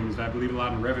revenue streams. I believe a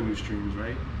lot in revenue streams,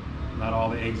 right? Not all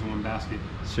the eggs in one basket.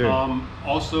 Sure.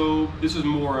 Also, this is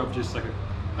more of just like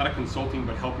not a consulting,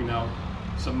 but helping out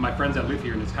some of my friends that live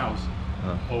here in this house.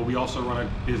 We also run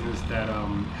a business that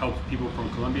helps people from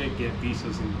Colombia get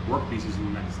visas and work visas in the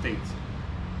United States.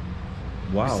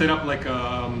 Wow. We set up like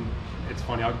it's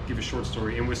funny. I'll give a short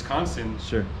story. In Wisconsin,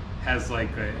 has like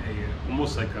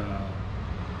almost like a.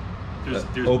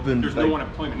 There's no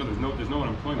unemployment. No, there's no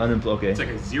unemployment. Okay. It's like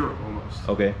a zero almost.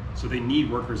 Okay. So they need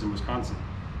workers in Wisconsin.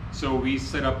 So we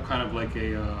set up kind of like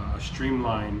a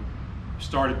streamline.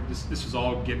 Started this was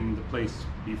all getting into place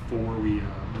before we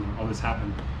all this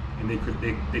happened, and they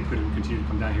couldn't continue to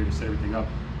come down here to set everything up.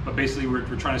 But basically, we're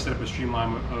trying to set up a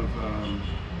streamline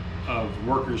of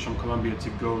workers from Colombia to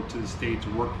go to the state to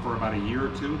work for about a year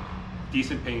or 2,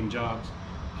 decent paying jobs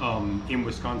in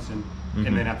Wisconsin.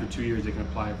 And then after 2 years, they can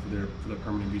apply for their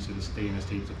permanent visa to stay in the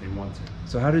States if they want to.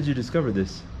 So how did you discover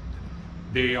this?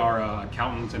 They are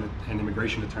accountants and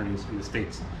immigration attorneys in the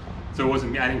States. So it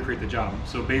wasn't me. I didn't create the job.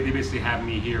 So they basically have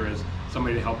me here as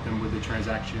somebody to help them with the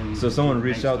transactions. So someone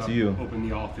reached out to you, open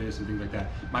the office and things like that.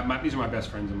 These are my best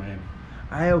friends in Miami.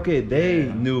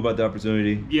 They knew about the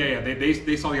opportunity. Yeah.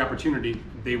 They saw the opportunity.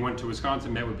 They went to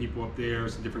Wisconsin, met with people up there,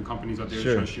 some different companies up there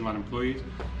trying to streamline employees,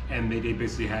 and they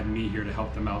basically had me here to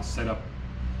help them out, set up,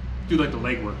 do like the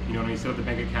legwork. You know what I mean? Set up the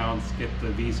bank accounts, get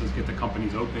the visas, get the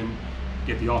companies open,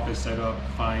 get the office set up,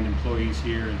 find employees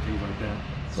here, and things like that.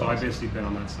 So I've basically been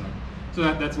on that side. So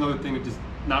that's another thing that just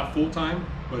not full time,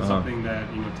 but it's something that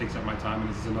takes up my time, and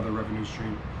this is another revenue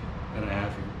stream that I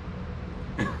have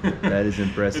here. That is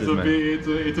impressive, man.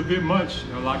 It's a bit much,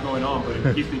 a lot going on, but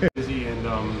it keeps me busy. And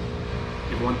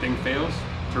if one thing fails,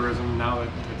 tourism, now that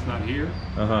it's not here,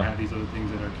 I have these other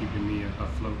things that are keeping me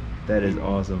afloat. That is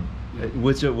awesome. Yeah.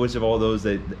 Which of all those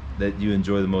that you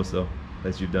enjoy the most, though,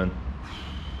 that you've done?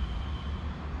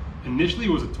 Initially,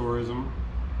 it was the tourism.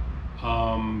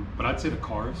 But I'd say the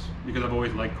cars, because I've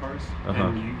always liked cars.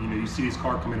 And you see this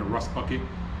car come in a rust bucket,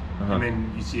 and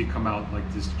then you see it come out like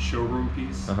this showroom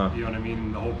piece. You know what I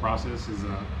mean? The whole process is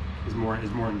is more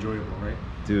enjoyable, right?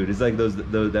 Dude, it's like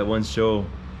that one show.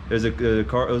 There's a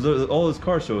car. It was all those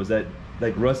car shows that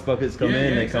like rust buckets come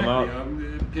in, they exactly. come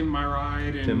out. Pimp My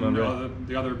Ride and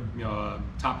the other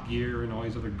Top Gear and all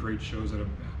these other great shows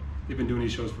they've been doing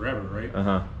these shows forever,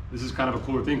 right? This is kind of a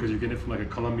cooler thing because you're getting it from like a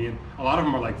Colombian. A lot of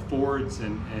them are like Fords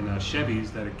and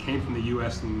Chevys that came from the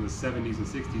U.S. in the 70s and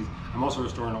 60s. I'm also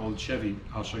restoring an old Chevy.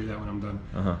 I'll show you that when I'm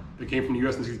done. They came from the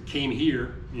U.S. and came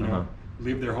here, you know,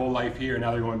 lived their whole life here, and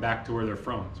now they're going back to where they're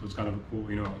from. So it's kind of a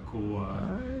cool, you know,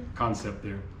 concept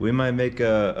there. We might make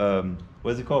a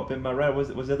what's it called? Pimp My Ride? What's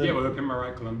the other? Yeah, well, Pimp My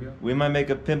Ride Colombia. We might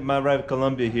make a Pimp My Ride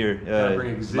Colombia here.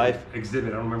 Bring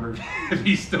Exhibit. I don't remember if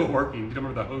he's still working. You don't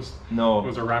remember the host? No. It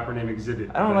was a rapper named Exhibit.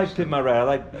 I don't like Pimp My Ride. I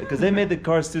like because they made the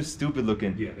cars too stupid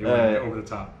looking. Yeah, they went over the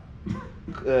top.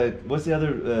 What's the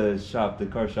other shop? The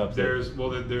car shops. There's I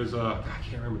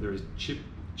can't remember. There's Chip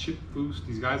Boost.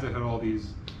 These guys that had all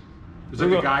these. There's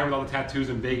like a guy with all the tattoos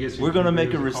in Vegas. We're gonna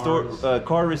make a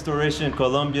car restoration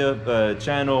Colombia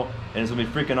channel, and it's gonna be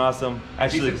freaking awesome.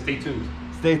 Actually, stay tuned.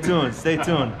 Stay tuned. Stay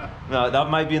tuned. No, that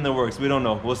might be in the works. We don't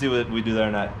know. We'll see what we do there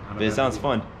or not. But it sounds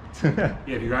fun. Yeah,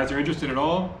 if you guys are interested at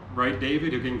all, right,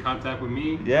 David, you get in contact with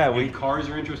me. Yeah, any cars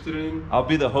you're interested in. I'll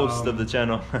be the host of the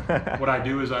channel. What I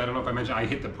do is, I don't know if I mentioned, I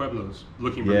hit the pueblos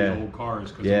looking for these old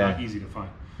cars because they're not easy to find.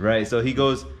 Right. So he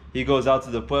goes out to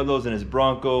the pueblos in his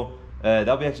Bronco.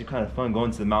 That'll be actually kind of fun going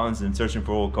to the mountains and searching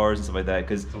for old cars and stuff like that.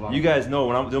 Because you guys know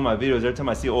when I'm doing my videos, every time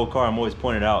I see an old car, I'm always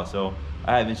pointing it out. So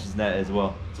I have interest in that as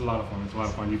well. It's a lot of fun. It's a lot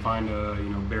of fun. You find you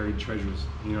know, buried treasures.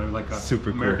 You know, like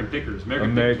super American cool. Pickers.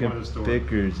 American Pickers, one of the stores.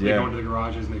 Pickers, They go into the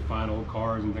garages and they find old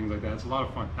cars and things like that. It's a lot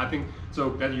of fun. I think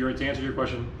so. To answer your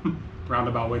question,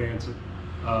 roundabout way to answer.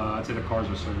 I'd say the cars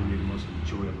are certainly the most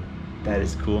enjoyable. That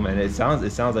is cool, man. It sounds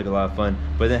like a lot of fun.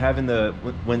 But then having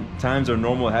when times are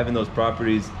normal, having those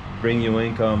properties bring you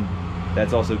income,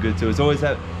 that's also good too. It's always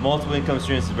have multiple income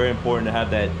streams. It's very important to have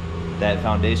that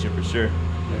foundation for sure.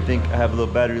 I think I have a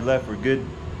little battery left. We're good.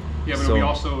 Yeah, but we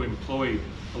also employ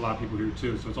a lot of people here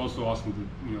too, so it's also awesome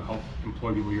to help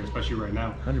employ people here, especially right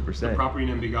now. 100%. The property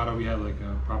in Envigado, we have like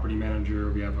a property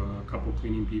manager. We have a couple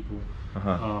cleaning people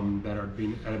that have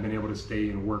been able to stay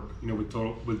and work.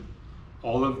 With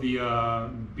all of the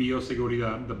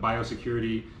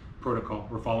biosecurity protocol.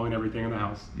 We're following everything in the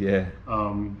house. Yeah.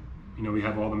 We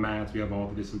have all the mats, we have all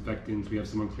the disinfectants, we have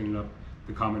someone cleaning up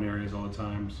the common areas all the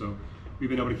time. So we've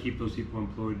been able to keep those people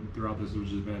employed throughout this, which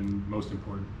has been most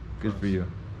important. Good for you.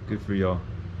 Good for y'all,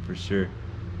 for sure.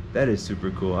 That is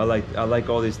super cool. I like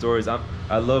all these stories. I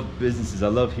love businesses. I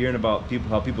love hearing about people,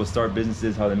 how people start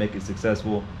businesses, how they make it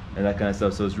successful, and that kind of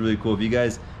stuff. So it's really cool. If you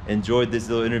guys enjoyed this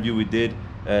little interview we did,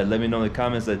 let me know in the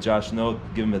comments. Let Josh know.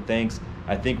 Give him a thanks.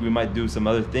 I think we might do some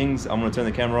other things. I'm gonna turn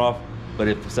the camera off, but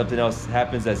if something else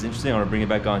happens that's interesting, I'm gonna bring it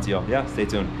back on to y'all. Yeah, stay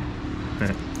tuned.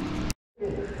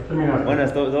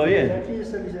 Buenas, ¿todo bien?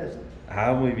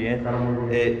 Ah, muy bien.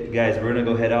 Guys, we're gonna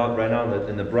go head out right now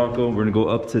in the Bronco. We're gonna go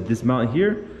up to this mountain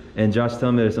here, and Josh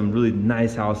told me there's some really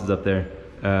nice houses up there,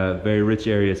 very rich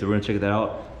area. So we're gonna check that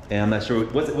out. And I'm not sure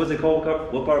what's it called.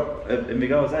 What part of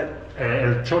Envigado is that?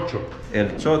 El Chocho. El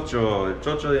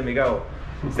Chocho de Envigado.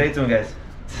 Stay tuned, guys.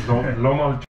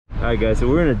 Alright guys, so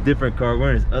we're in a different car. We're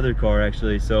in his other car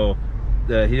actually. So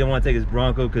he didn't want to take his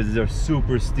Bronco because these are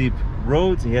super steep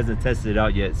roads. He hasn't tested it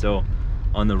out yet, so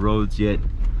on the roads yet.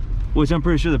 Which I'm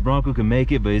pretty sure the Bronco can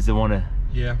make it, but he doesn't want to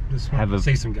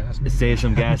save some gas. Save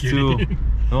some gas too.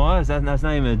 No, that's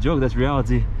not even a joke, that's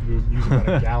reality. Use about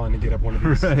a gallon to get up one of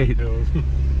these hills.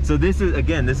 So this is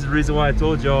the reason why I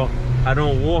told y'all I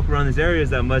don't walk around these areas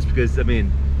that much, because I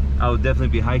mean I would definitely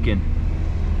be hiking.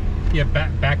 Yeah,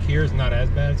 back here is not as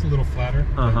bad. It's a little flatter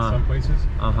in some places.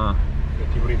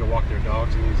 People need to walk their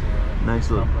dogs in these nice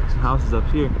little houses up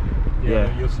here.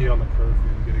 Yeah, you'll see it on the curve.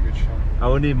 You'll get a good shot. I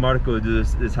would need Marco to do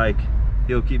this hike.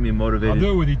 He'll keep me motivated. I'll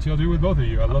do it with each. I'll do it with both of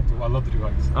you. I love to do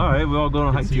hikes. All right, we're all going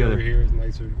on a hike together. Over here is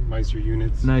nicer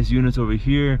units. Nice units over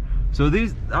here. So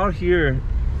these out here,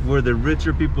 where the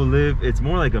richer people live, it's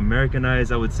more like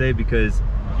Americanized, I would say, because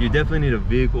you definitely need a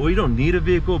vehicle. Well, you don't need a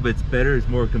vehicle, but it's better. It's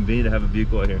more convenient to have a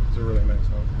vehicle out here. It's a really nice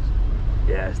house.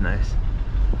 Yeah, it's nice.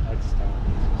 That style.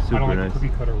 Super I don't like nice. the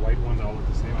cookie cutter white ones. They all look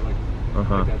the same. I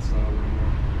like that style a little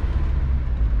more.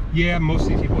 Yeah, most of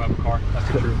these people have a car.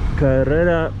 That's the truth.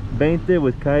 Carrera 20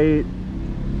 with calle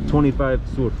 25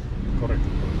 Sur. Correct.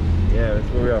 Yeah, that's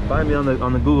where we are. Find me on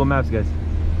the Google Maps, guys.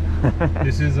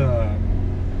 This is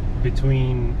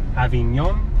between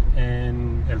Avignon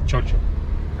and El Chocho.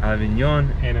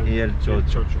 Avignon and El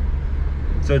Chocho.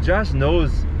 So Josh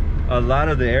knows a lot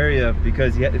of the area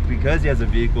because he has a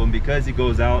vehicle, and because he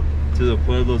goes out to the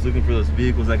pueblos looking for those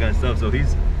vehicles, that kind of stuff. So he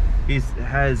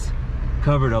has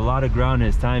covered a lot of ground in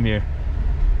his time here.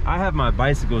 I have my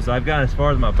bicycle, so I've gotten as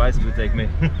far as my bicycle would take me.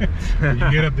 You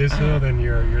get up this hill, then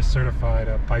you're certified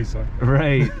paisa.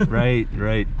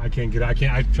 Right. I can't get. I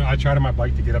tried on my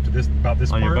bike to get up to this on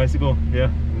part. your bicycle. Yeah.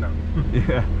 No.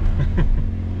 Yeah.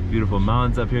 Beautiful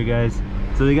mountains up here, guys.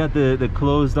 So they got the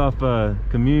closed off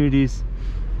communities.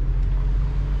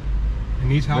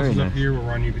 And these houses up here will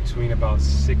run you between about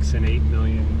 6 and 8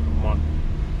 million a month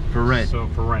for rent. So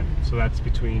for rent, so that's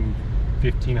between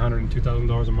 $1,500 and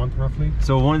 $2,000 a month roughly.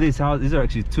 So one of these houses, these are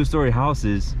actually 2-story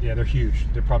houses. Yeah, they're huge.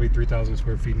 They're probably 3,000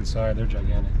 square feet inside. They're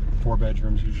gigantic. 4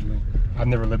 bedrooms usually. I've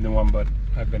never lived in one, but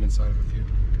I've been inside of a few.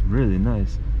 Really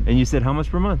nice. And you said how much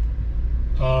per month?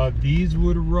 These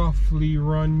would roughly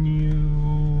run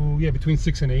you, yeah, between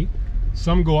 6 and 8.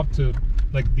 Some go up to,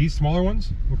 like these smaller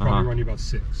ones will probably run you about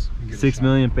 6. 6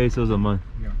 million pesos a month.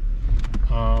 Yeah.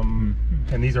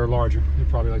 And these are larger. They're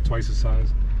probably like twice the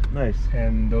size. Nice.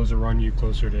 And those will run you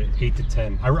closer to 8 to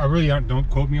 10. I really don't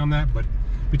quote me on that, but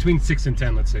between 6 and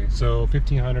 10, let's say. So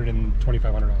 $1,500 and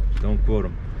 $2,500. Don't quote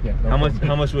them. Yeah.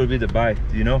 How much would it be to buy?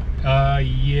 Do you know?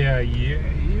 Yeah. You're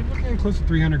looking at close to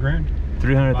 300 grand.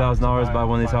 $300,000 buy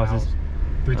one of these houses.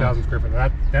 3,000 square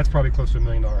foot. That's probably close to $1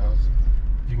 million house.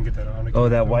 You can get that on. Oh,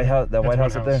 that White House. That White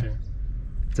House up there. Yeah.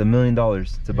 It's $1 million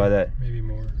to buy that. Maybe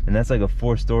more. And that's like a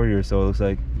 4-story or so. It looks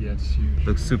like. Yeah, it's huge.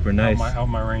 Looks super nice. Out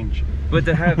my range. But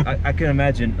to have, I can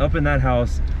imagine up in that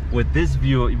house with this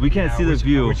view. We can't see the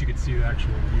view. I wish you could see the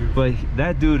actual view. But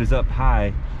that dude is up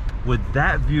high with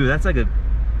that view. That's like a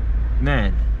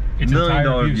 $1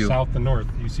 million view. South to north.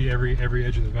 You see every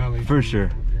edge of the valley. For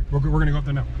sure. We're gonna go up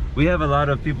there now. We have a lot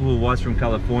of people who watch from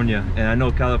California, and I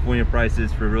know California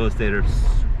prices for real estate are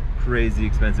crazy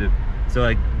expensive. So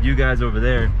like you guys over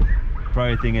there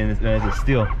probably thinking it's a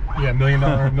steal. Yeah,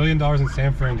 $1 million in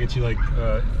San Fran gets you like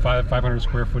 500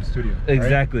 square foot studio.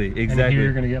 Exactly. And here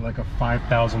you're gonna get like a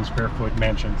 5,000 square foot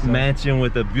mansion. So. Mansion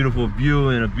with a beautiful view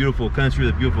and a beautiful country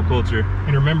with a beautiful culture.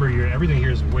 And remember, everything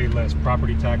here is way less.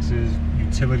 Property taxes,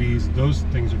 utilities, those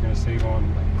things are gonna save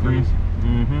on like crazy.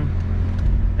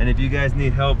 And if you guys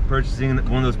need help purchasing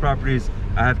one of those properties,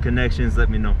 I have connections. Let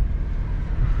me know.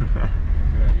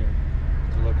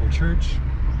 The local church.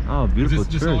 Oh, beautiful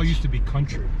church. This all used to be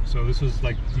country, so this was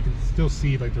like, you can still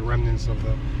see like the remnants of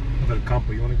the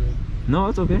campo. You want to go? No,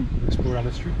 it's okay. Explore on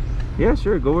the street? Yeah,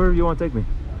 sure. Go wherever you want to take me.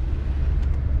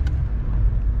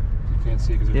 You can't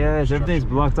see because everything's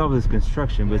blocked off with this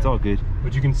construction, but it's all good.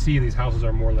 But you can see these houses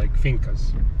are more like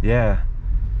fincas. Yeah.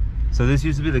 So this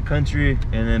used to be the country,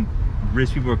 and then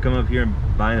rich people are coming up here and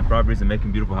buying the properties and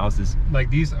making beautiful houses. Like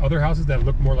these other houses that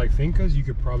look more like fincas, you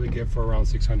could probably get for around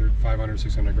 600, 500,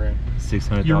 600 grand.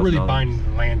 600,000. You're really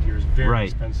buying land here. It's very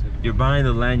expensive. You're buying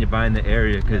the land, you're buying the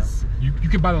area, because you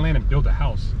could buy the land and build a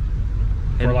house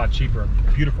for a lot cheaper.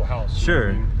 A beautiful house. Sure.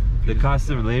 You know what I mean? The cost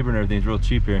of labor and everything is real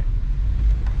cheap here.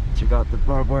 Check out the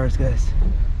barbed wires, guys.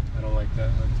 I don't like that.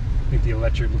 I think the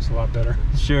electric looks a lot better.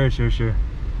 Sure.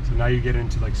 So now you get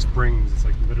into like springs. It's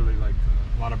like literally like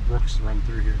a lot of brooks run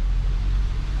through here.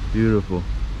 Beautiful.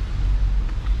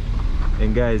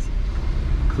 And guys,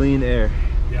 clean air.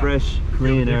 Fresh,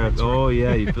 clean air. Oh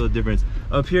yeah, you feel the difference.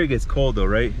 Up here it gets cold though,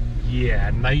 right? Yeah,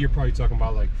 at night you're probably talking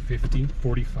about like 50,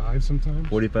 45 sometimes.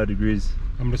 45 degrees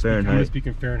Fahrenheit. I'm gonna speak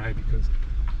in Fahrenheit because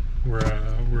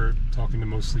we're talking to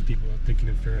mostly people thinking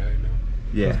in Fahrenheit now.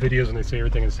 Yeah. Those videos when they say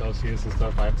everything in Celsius and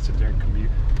stuff, I have to sit there and commute.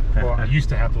 Well, I used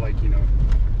to have to like,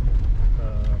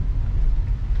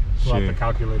 pull out the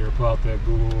calculator, pull out the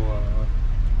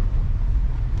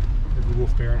Google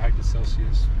Fahrenheit to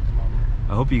Celsius thermometer.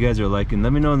 I hope you guys are liking.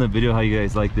 Let me know in the video how you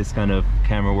guys like this kind of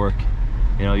camera work.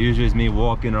 You know, usually it's me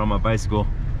walking or on my bicycle.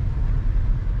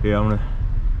 Here, I'll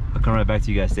come right back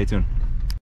to you guys. Stay tuned.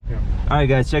 Yeah. All right,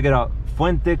 guys, check it out.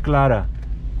 Fuente Clara.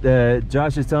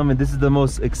 Josh is telling me this is the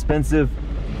most expensive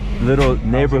little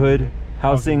neighborhood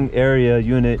housing area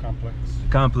unit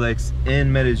complex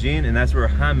in Medellin, and that's where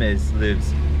James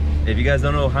lives. If you guys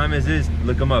don't know who James is,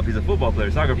 look him up. He's a football player,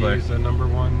 soccer player. He's the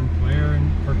 #1 player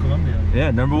for Colombia.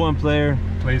 Yeah, #1 player.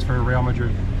 Plays for Real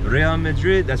Madrid. Real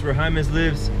Madrid, that's where James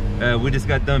lives. We just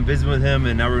got done visiting with him,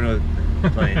 and now we're gonna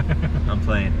play. I'm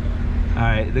playing. All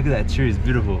right, look at that tree, it's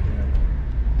beautiful. Yeah.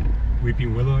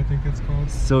 Weeping Willow, I think it's called.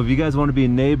 So if you guys want to be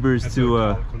neighbors that's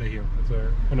to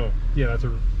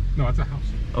that's a house.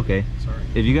 Okay. Sorry.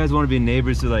 If you guys want to be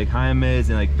neighbors to like James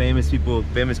and like famous people,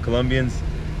 famous Colombians,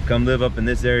 come live up in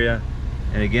this area.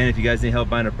 And again, if you guys need help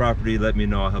buying a property, let me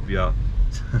know. I'll help you out.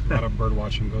 A lot of bird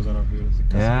watching goes on over here.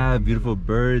 Yeah, beautiful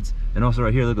birds. And also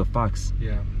right here, look, a fox.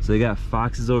 Yeah. So they got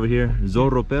foxes over here.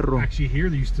 Zorro perro. Actually, here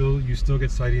you still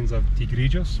get sightings of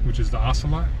tigrillos, which is the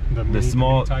ocelot, the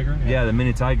small mini tiger. Yeah, the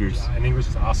mini tigers. Yeah, in English,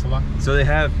 it's ocelot. So they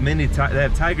have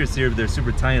tigers here, but they're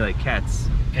super tiny, like cats.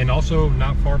 And also,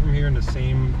 not far from here, in the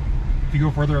same, if you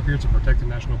go further up here, it's a protected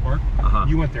national park.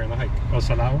 You went there in the hike, El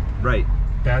Salao. Right.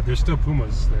 There's still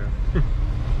pumas there.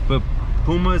 But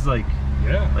pumas, like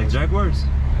jaguars.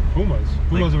 Pumas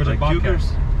like, over like bobcats.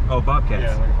 Oh, bobcats.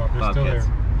 Yeah, like they're still there.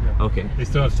 Yeah. Okay. They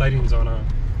still have sightings on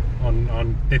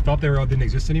they thought they didn't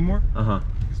exist anymore.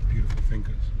 These beautiful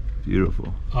fincas.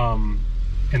 Beautiful.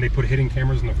 And they put hidden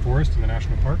cameras in the forest in the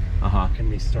national park.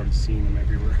 And they started seeing them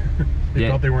everywhere. They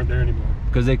thought they weren't there anymore.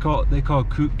 Because they call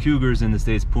cougars in the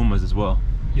States pumas as well.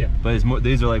 Yeah. But it's more,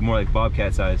 these are like more like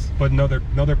bobcat size. But no, they're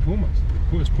pumas.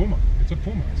 It's puma. It's a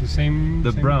puma. It's the same.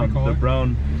 The brown.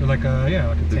 They're like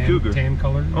a cougar. Tan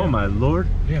color. Oh my lord.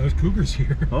 Yeah, there's cougars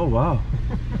here. Oh wow.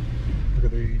 Look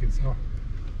at there. You can see.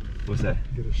 What's that?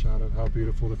 Get a shot of how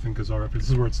beautiful the fincas are. This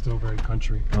is where it's still very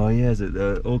country. Oh yeah, is it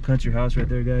the old country house right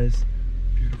there, guys?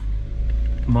 Beautiful.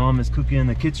 Mom is cooking in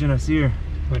the kitchen. I see her.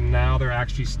 But now they're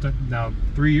actually now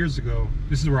 3 years ago.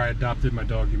 This is where I adopted my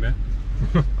dog. You met.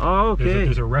 Oh, okay.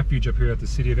 There's a refuge up here that the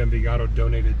city of Envigado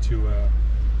donated to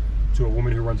a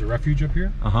woman who runs a refuge up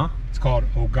here. It's called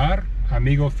Hogar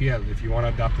Amigo Fiel. If you want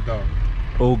to adopt a dog.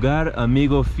 Hogar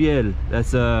Amigo Fiel.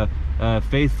 That's a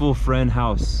faithful friend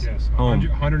house. Yes.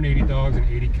 180 dogs and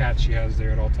 80 cats she has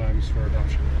there at all times for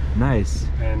adoption. Nice.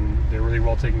 And they're really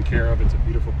well taken care of. It's a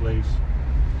beautiful place.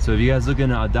 So if you guys looking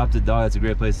to adopt a dog, that's a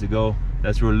great place to go.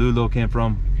 That's where Lulo came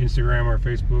from. Instagram or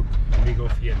Facebook, Amigo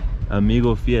Fiel.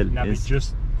 Amigo Fiel. Now they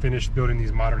just finished building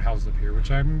these modern houses up here, which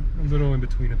I'm a little in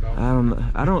between about.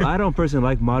 I don't personally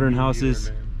like modern houses,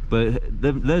 either,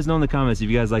 but let us know in the comments if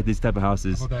you guys like these type of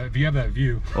houses. If you have that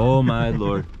view. Oh my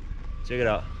lord. Check it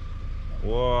out.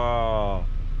 Wow.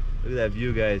 Look at that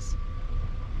view, guys.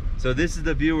 So this is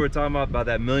the view we're talking about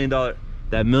that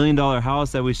 $1 million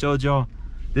house that we showed y'all.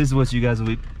 This is what you guys will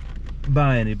be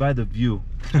buying. You buy the view.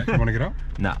 You want to get out?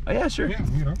 Nah. Oh, yeah, sure. Yeah,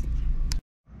 you know.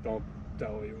 Don't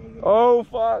tell you. Oh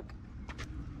fuck.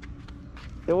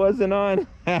 It wasn't on.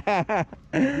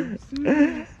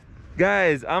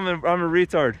 Guys, I'm a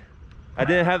retard. I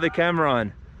didn't have the camera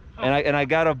on. And I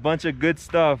got a bunch of good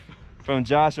stuff from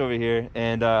Josh over here,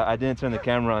 and I didn't turn the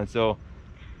camera on, so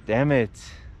damn it.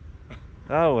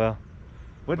 Oh well.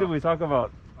 What did we talk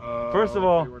about? First of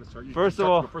all,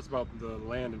 about the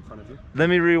land in front of you. Let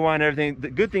me rewind everything.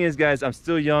 The good thing is, guys, I'm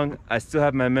still young. I still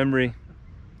have my memory,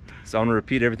 so I'm gonna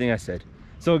repeat everything I said.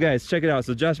 So guys, check it out.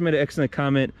 So Josh made an excellent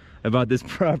comment about this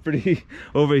property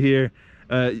over here.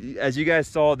 As you guys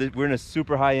saw, we're in a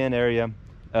super high-end area,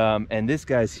 and this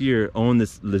guy's here own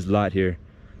this lot here.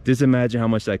 Just imagine how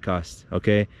much that cost,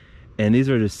 okay? And these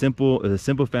are a simple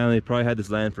family, probably had this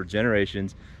land for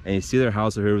generations, and you see their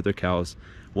house over here with their cows.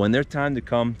 When their time to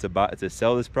come to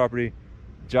sell this property,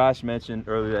 Josh mentioned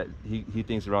earlier that he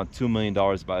thinks around $2 million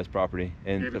to buy this property.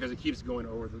 And yeah, because it keeps going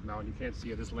over the mountain. You can't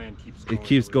see it. This land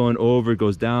keeps going over,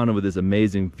 goes down with this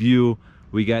amazing view.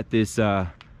 We got this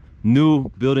new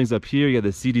buildings up here. You got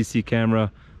the CDC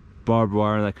camera, barbed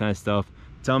wire, and that kind of stuff.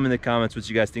 Tell me in the comments what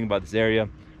you guys think about this area.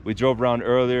 We drove around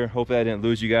earlier. Hopefully I didn't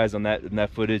lose you guys on that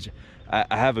footage.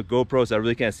 I have a GoPro, so I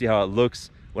really can't see how it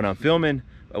looks when I'm filming,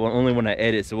 but only when I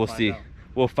edit, so we'll see.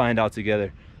 We'll find out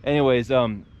together. Anyways,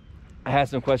 I had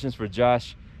some questions for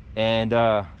Josh, and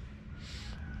I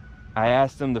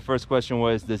asked him, the first question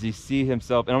was, does he see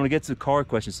himself, and I'm gonna get to car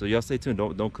questions, so y'all stay tuned,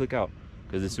 don't click out,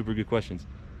 because they're super good questions.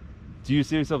 Do you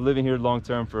see yourself living here long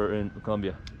term in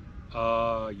Colombia?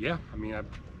 Yeah, I mean,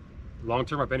 long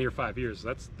term, I've been here 5 years.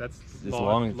 That's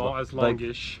longish. Like,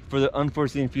 for the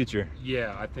unforeseen future.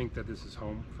 Yeah, I think that this is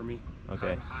home for me.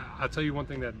 Okay. I'll tell you one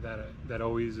thing that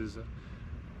always is,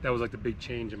 that was like the big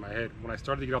change in my head. When I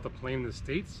started to get off the plane in the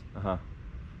States,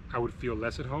 I would feel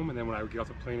less at home, and then when I would get off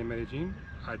the plane in Medellin,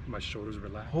 my shoulders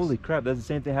relaxed. Holy crap, that's the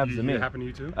same thing happens to me. It happened to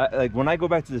you too? Like when I go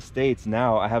back to the States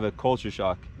now, I have a culture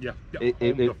shock. Yeah.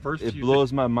 It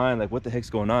blows my mind, like what the heck's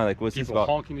going on? Like what's this about?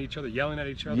 People honking at each other, yelling at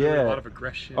each other, yeah. A lot of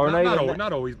aggression. Or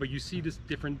not always, but you see just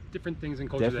different things in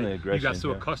culture definitely that aggression, you got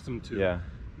so accustomed to. Yeah.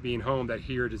 Being home that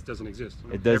here just doesn't exist.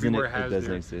 Everywhere has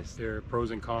exist. Their pros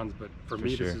and cons, but for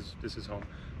me sure. this is home.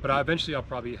 But eventually I'll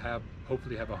probably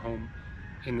hopefully have a home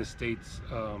in the States,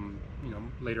 you know,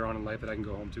 later on in life that I can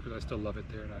go home to, because I still love it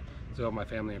there, and I still have my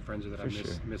family and friends that I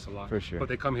miss a lot. For sure. But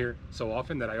they come here so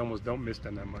often that I almost don't miss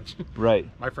them that much. Right.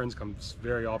 My friends come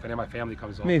very often, and my family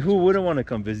comes often. I mean, who wouldn't want to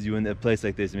come visit you in a place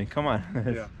like this? I mean, come on.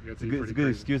 Yeah, it's a good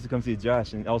excuse to come see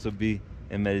Josh and also be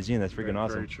in Medellin. That's freaking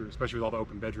awesome. Very true, especially with all the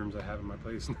open bedrooms I have in my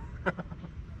place.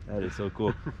 That is so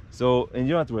cool. So, and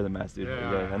you don't have to wear the mask, dude.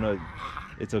 Yeah. I know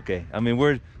it's okay. I mean,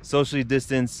 we're socially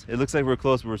distanced. It looks like we're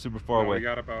close, but we're super far away. We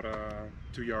got about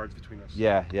 2 yards between us.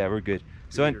 Yeah, we're good.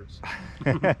 So,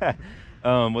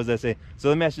 what was I saying? So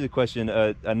let me ask you the question.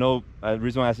 I know the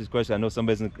reason why I asked this question, I know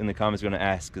somebody's in the comments going to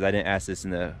ask, because I didn't ask this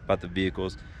about the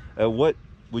vehicles. What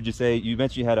would you say? You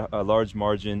mentioned you had a large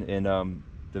margin in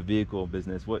the vehicle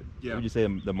business. What would you say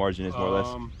the margin is, more or less?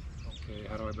 Okay,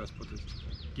 how do I best put this?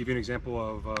 Give you an example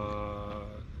of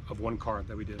one car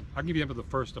that we did. I'll give you the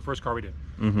first car we did.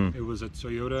 It was a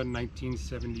Toyota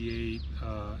 1978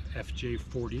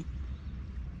 FJ40.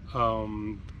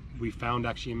 We found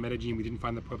actually in Medellin. We didn't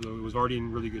find the Pueblo. It was already in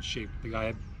really good shape. The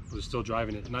guy was still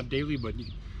driving it, not daily, but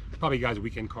probably guy's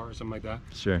weekend car or something like that.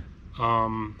 Sure.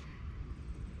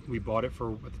 We bought it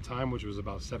for, at the time, which was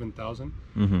about 7,000,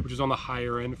 which was on the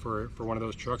higher end for one of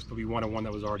those trucks, but we wanted one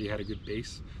that was already had a good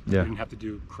base. So we didn't have to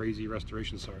do crazy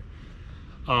restoration,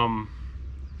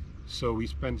 so we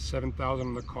spent 7,000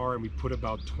 on the car, and we put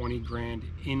about 20 grand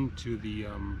into the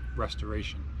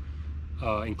restoration,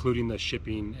 including the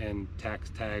shipping and tags,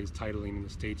 titling in the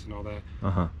States and all that.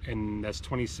 And that's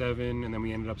 27, and then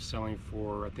we ended up selling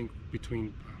for, I think,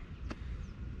 between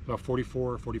about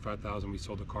 44 or 45,000 we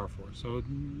sold the car for. So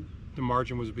the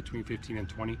margin was between 15 and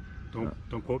 20.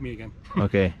 Don't quote me again.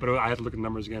 Okay. But I had to look at the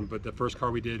numbers again. But the first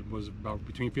car we did was about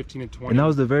between 15 and 20. And that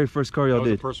was the very first car y'all did?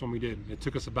 That was the first one we did. It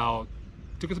took us about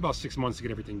 6 months to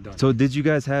get everything done. So did you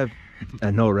guys have,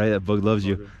 I know, right? That bug loves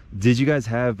you. Did you guys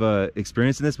have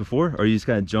experience in this before, or you just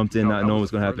kind of jumped in not knowing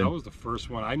what's going to happen? That was the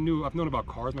first one. I've known about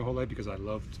cars my whole life because I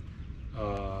loved,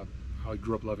 I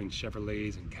grew up loving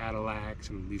Chevrolets and Cadillacs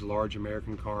and these large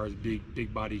American cars,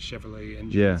 big body Chevrolet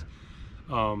engines. Yeah.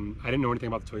 I didn't know anything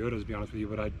about the Toyotas, to be honest with you,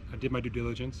 but I did my due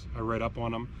diligence. I read up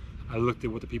on them. I looked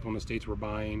at what the people in the States were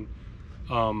buying.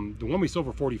 The one we sold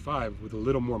for 45 with a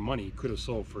little more money could have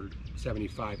sold for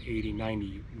 75, 80,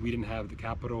 90. We didn't have the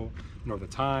capital nor the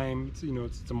time. It's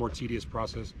a more tedious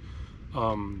process.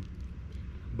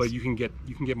 But you can get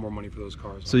more money for those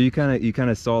cars. So you kind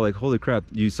of saw, like, holy crap,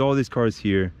 you saw these cars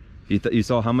here, you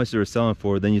saw how much they were selling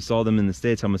for, then you saw them in the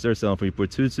States, how much they're selling for. You put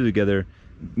two together,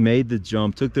 made the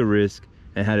jump, took the risk,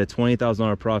 and had a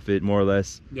 $20,000 profit, more or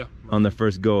less, on the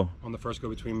first go. On the first go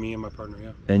between me and my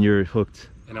partner, And you're hooked.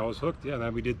 And I was hooked,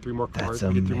 Then we did 3 more cars.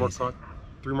 That's we did amazing.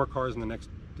 3 more cars in the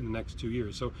next 2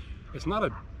 years. So it's not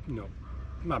I'm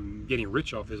not getting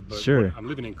rich off this, but sure, I'm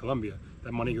living in Colombia.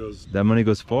 That money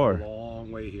goes far. A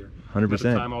long way here. 100%. At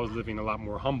the time I was living a lot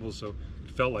more humble, so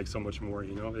it felt like so much more,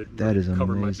 It that is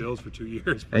covered amazing. my bills for 2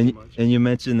 years. And you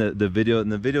mentioned the video,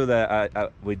 and the video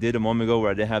that we did a moment ago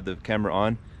where I didn't have the camera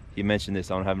on, you mentioned this,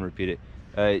 I don't have him repeat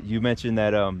it. You mentioned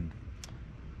that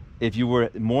if you were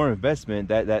more investment,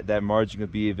 that margin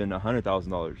could be even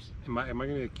 $100,000. Am I going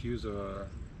to be accused of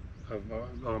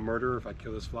a murder if I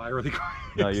kill this fly really quick?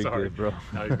 No, you're good, bro.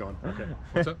 Now you're going. Okay.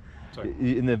 What's up? Sorry.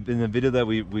 In the video that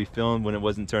we filmed when it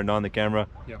wasn't turned on the camera,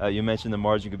 you mentioned the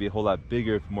margin could be a whole lot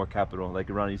bigger for more capital, like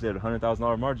around, you said,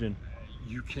 $100,000 margin.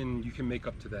 You can make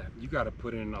up to that. You got to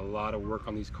put in a lot of work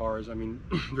on these cars. I mean,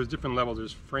 there's different levels.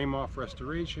 There's frame off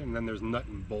restoration, and then there's nut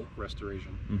and bolt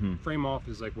restoration. Frame off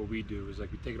is like what we do, is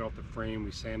like we take it off the frame,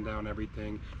 we sand down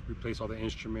everything, replace all the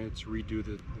instruments, redo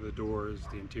the doors,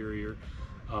 the interior,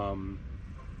 and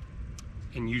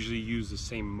usually use the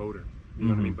same motor. You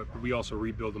know what I mean? But we also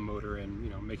rebuild the motor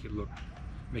and make it look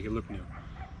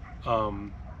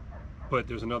new. But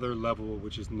there's another level,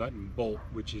 which is nut and bolt,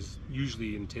 which is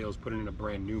usually entails putting in a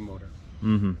brand new motor.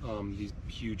 These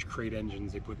huge crate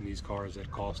engines they put in these cars that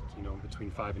cost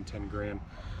between 5 and 10 grand.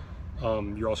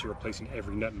 You're also replacing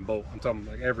every nut and bolt. I'm talking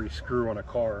like every screw on a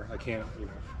car. I can't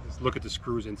just look at the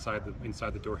screws inside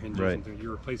the door hinges. Right. And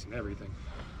you're replacing everything.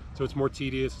 So it's more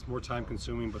tedious, it's more time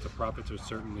consuming, but the profits are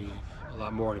certainly a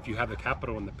lot more. And if you have the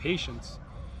capital and the patience,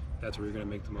 that's where you're going to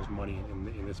make the most money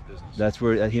in this business. That's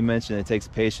where he mentioned it takes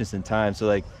patience and time. So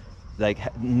like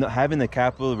having the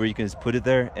capital where you can just put it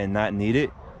there and not need it,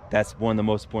 that's one of the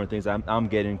most important things I'm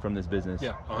getting from this business.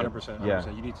 Yeah, 100%. Yeah.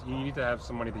 You need to have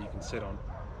some money that you can sit on.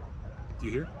 Do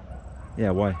you hear?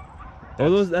 Yeah, why?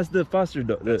 That's the foster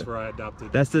dog. That's where I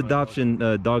adopted. That's the adoption,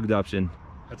 dog adoption.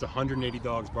 That's 180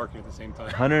 dogs barking at the same time.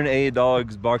 180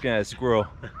 dogs barking at a squirrel.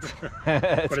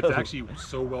 But it's actually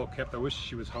so well kept. I wish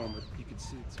she was home, but you can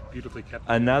see it's beautifully kept.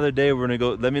 Another day we're gonna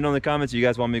go. Let me know in the comments if you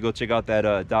guys want me to go check out that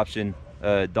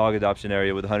dog adoption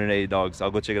area with 180 dogs.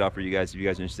 I'll go check it out for you guys if you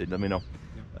guys are interested. Let me know.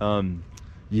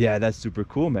 Yeah, that's super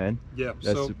cool, man. Yeah.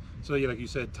 So yeah, like you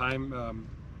said, time,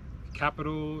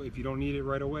 capital. If you don't need it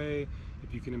right away,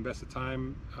 if you can invest the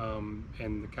time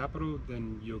and the capital,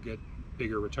 then you'll get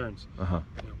bigger returns. You know,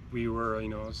 we were, you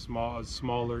know,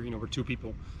 smaller, you know, we're 2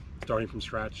 people starting from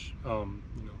scratch. You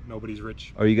know, nobody's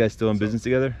rich. Are you guys still in business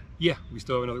together? Yeah, we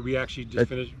still have another. We actually just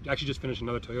finished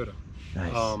another Toyota.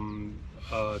 Nice.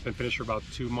 It's been finished for about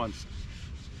 2 months.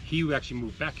 He actually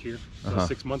moved back here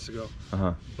 6 months ago,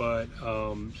 but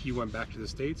he went back to the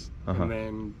States, and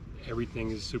then everything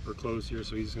is super close here,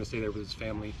 so he's going to stay there with his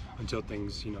family until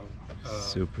things, you know,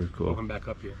 super cool, open back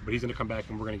up here. But he's going to come back,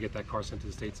 and we're going to get that car sent to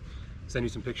the States. Send you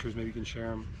some pictures, maybe you can share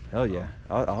them. Hell yeah,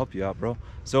 I'll help you out, bro.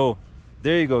 So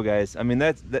there you go, guys. I mean,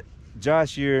 that's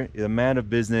Josh here, a man of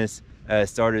business,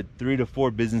 started 3 to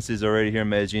 4 businesses already here in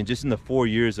Medellin, just in the 4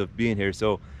 years of being here.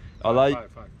 So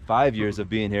five years of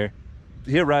being here.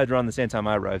 He arrived around the same time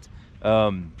I arrived.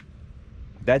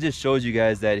 That just shows you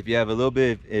guys that if you have a little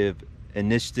bit of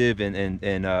initiative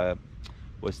and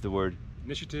what's the word?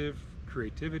 Initiative,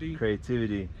 creativity,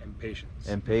 and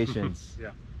patience.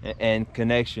 Yeah. And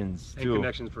connections too. And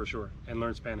connections for sure. And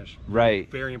learn Spanish. Right.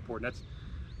 Very important. That's,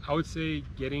 I would say,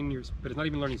 getting your, but it's not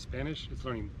even learning Spanish, it's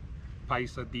learning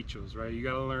paisa dichos, right? You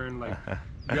gotta learn, like,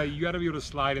 you gotta be able to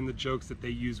slide in the jokes that they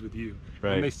use with you.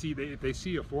 Right. And if they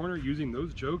see a foreigner using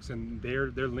those jokes and their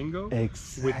lingo,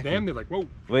 exactly, with them, they're like, whoa.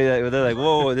 They're like,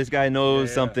 whoa, this guy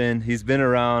knows something. He's been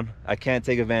around. I can't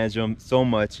take advantage of him so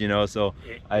much, you know. So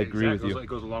I agree with you. It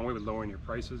goes a long way with lowering your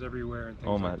prices everywhere and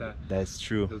things like that. That's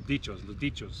true. Los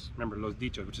dichos. Remember los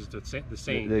dichos, which is the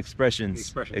saying. The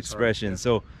expressions. Yeah.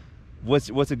 So,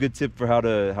 what's a good tip for how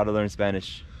to learn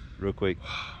Spanish, real quick?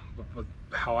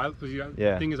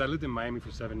 The thing is, I lived in Miami for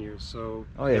 7 years, so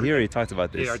he already talked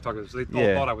about this. Yeah, I talked about this. So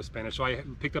they all thought I was Spanish, so I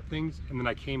picked up things, and then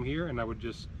I came here, and I would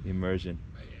just immersion.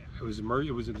 It was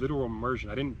a literal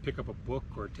immersion. I didn't pick up a book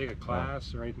or take a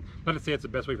class or anything. Not to say it's the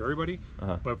best way for everybody,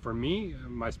 but for me,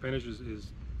 my Spanish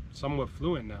is somewhat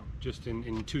fluent now. Just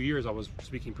in 2 years, I was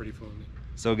speaking pretty fluently.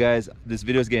 So guys, this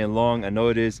video is getting long. I know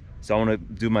it is. So I want to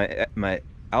do my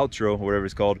outro, or whatever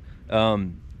it's called.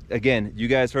 Again, you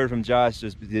guys heard from Josh,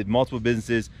 just did multiple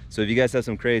businesses. So if you guys have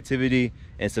some creativity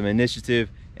and some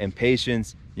initiative and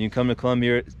patience, you can come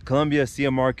to Colombia, see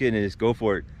a market, and just go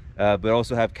for it. But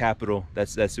also have capital.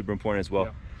 That's super important as well.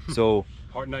 Yeah. So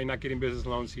you're not getting business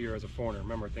loans here as a foreigner.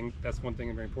 Remember, that's one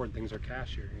thing very important. Things are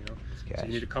cash here, you know. It's cash. So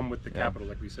you need to come with the capital,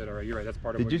 like we said. All right, you're right. That's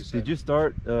part of what you said. Did you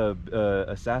start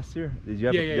a SAS here? Did you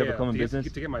have a common business?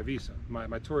 To get my visa,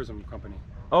 my tourism company.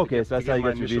 Okay, so that's how you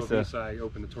got your visa. I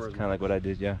opened the tourism. Kind of like what I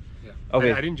did, yeah.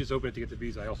 Okay. I didn't just open it to get the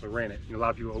visa. I also ran it. You know, a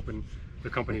lot of people open the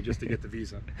company just to get the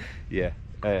visa. Yeah.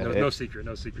 No secret.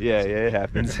 Yeah, it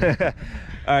happens. All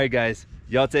right, guys.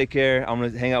 Y'all take care. I'm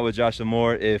gonna hang out with Josh some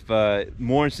more. If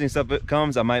more interesting stuff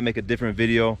comes, I might make a different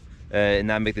video and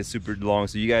not make this super long.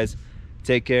 So you guys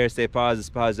take care, stay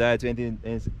positive, anything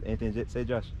to say,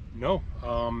 Josh? No.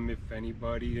 If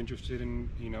anybody's interested in,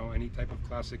 you know, any type of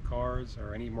classic cars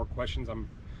or any more questions,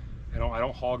 I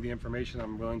don't hog the information.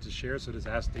 I'm willing to share, so just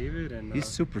ask David. And he's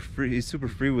super free. He's super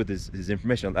free with his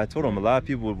information. I told him a lot of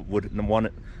people would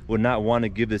not want to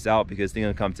give this out because thinking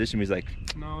of competition. He's like,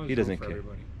 no, he doesn't care.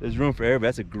 Everybody. There's room for everybody.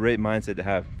 That's a great mindset to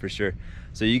have, for sure.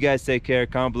 So you guys take care.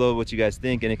 Comment below what you guys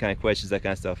think, any kind of questions, that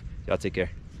kind of stuff. Y'all take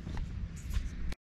care.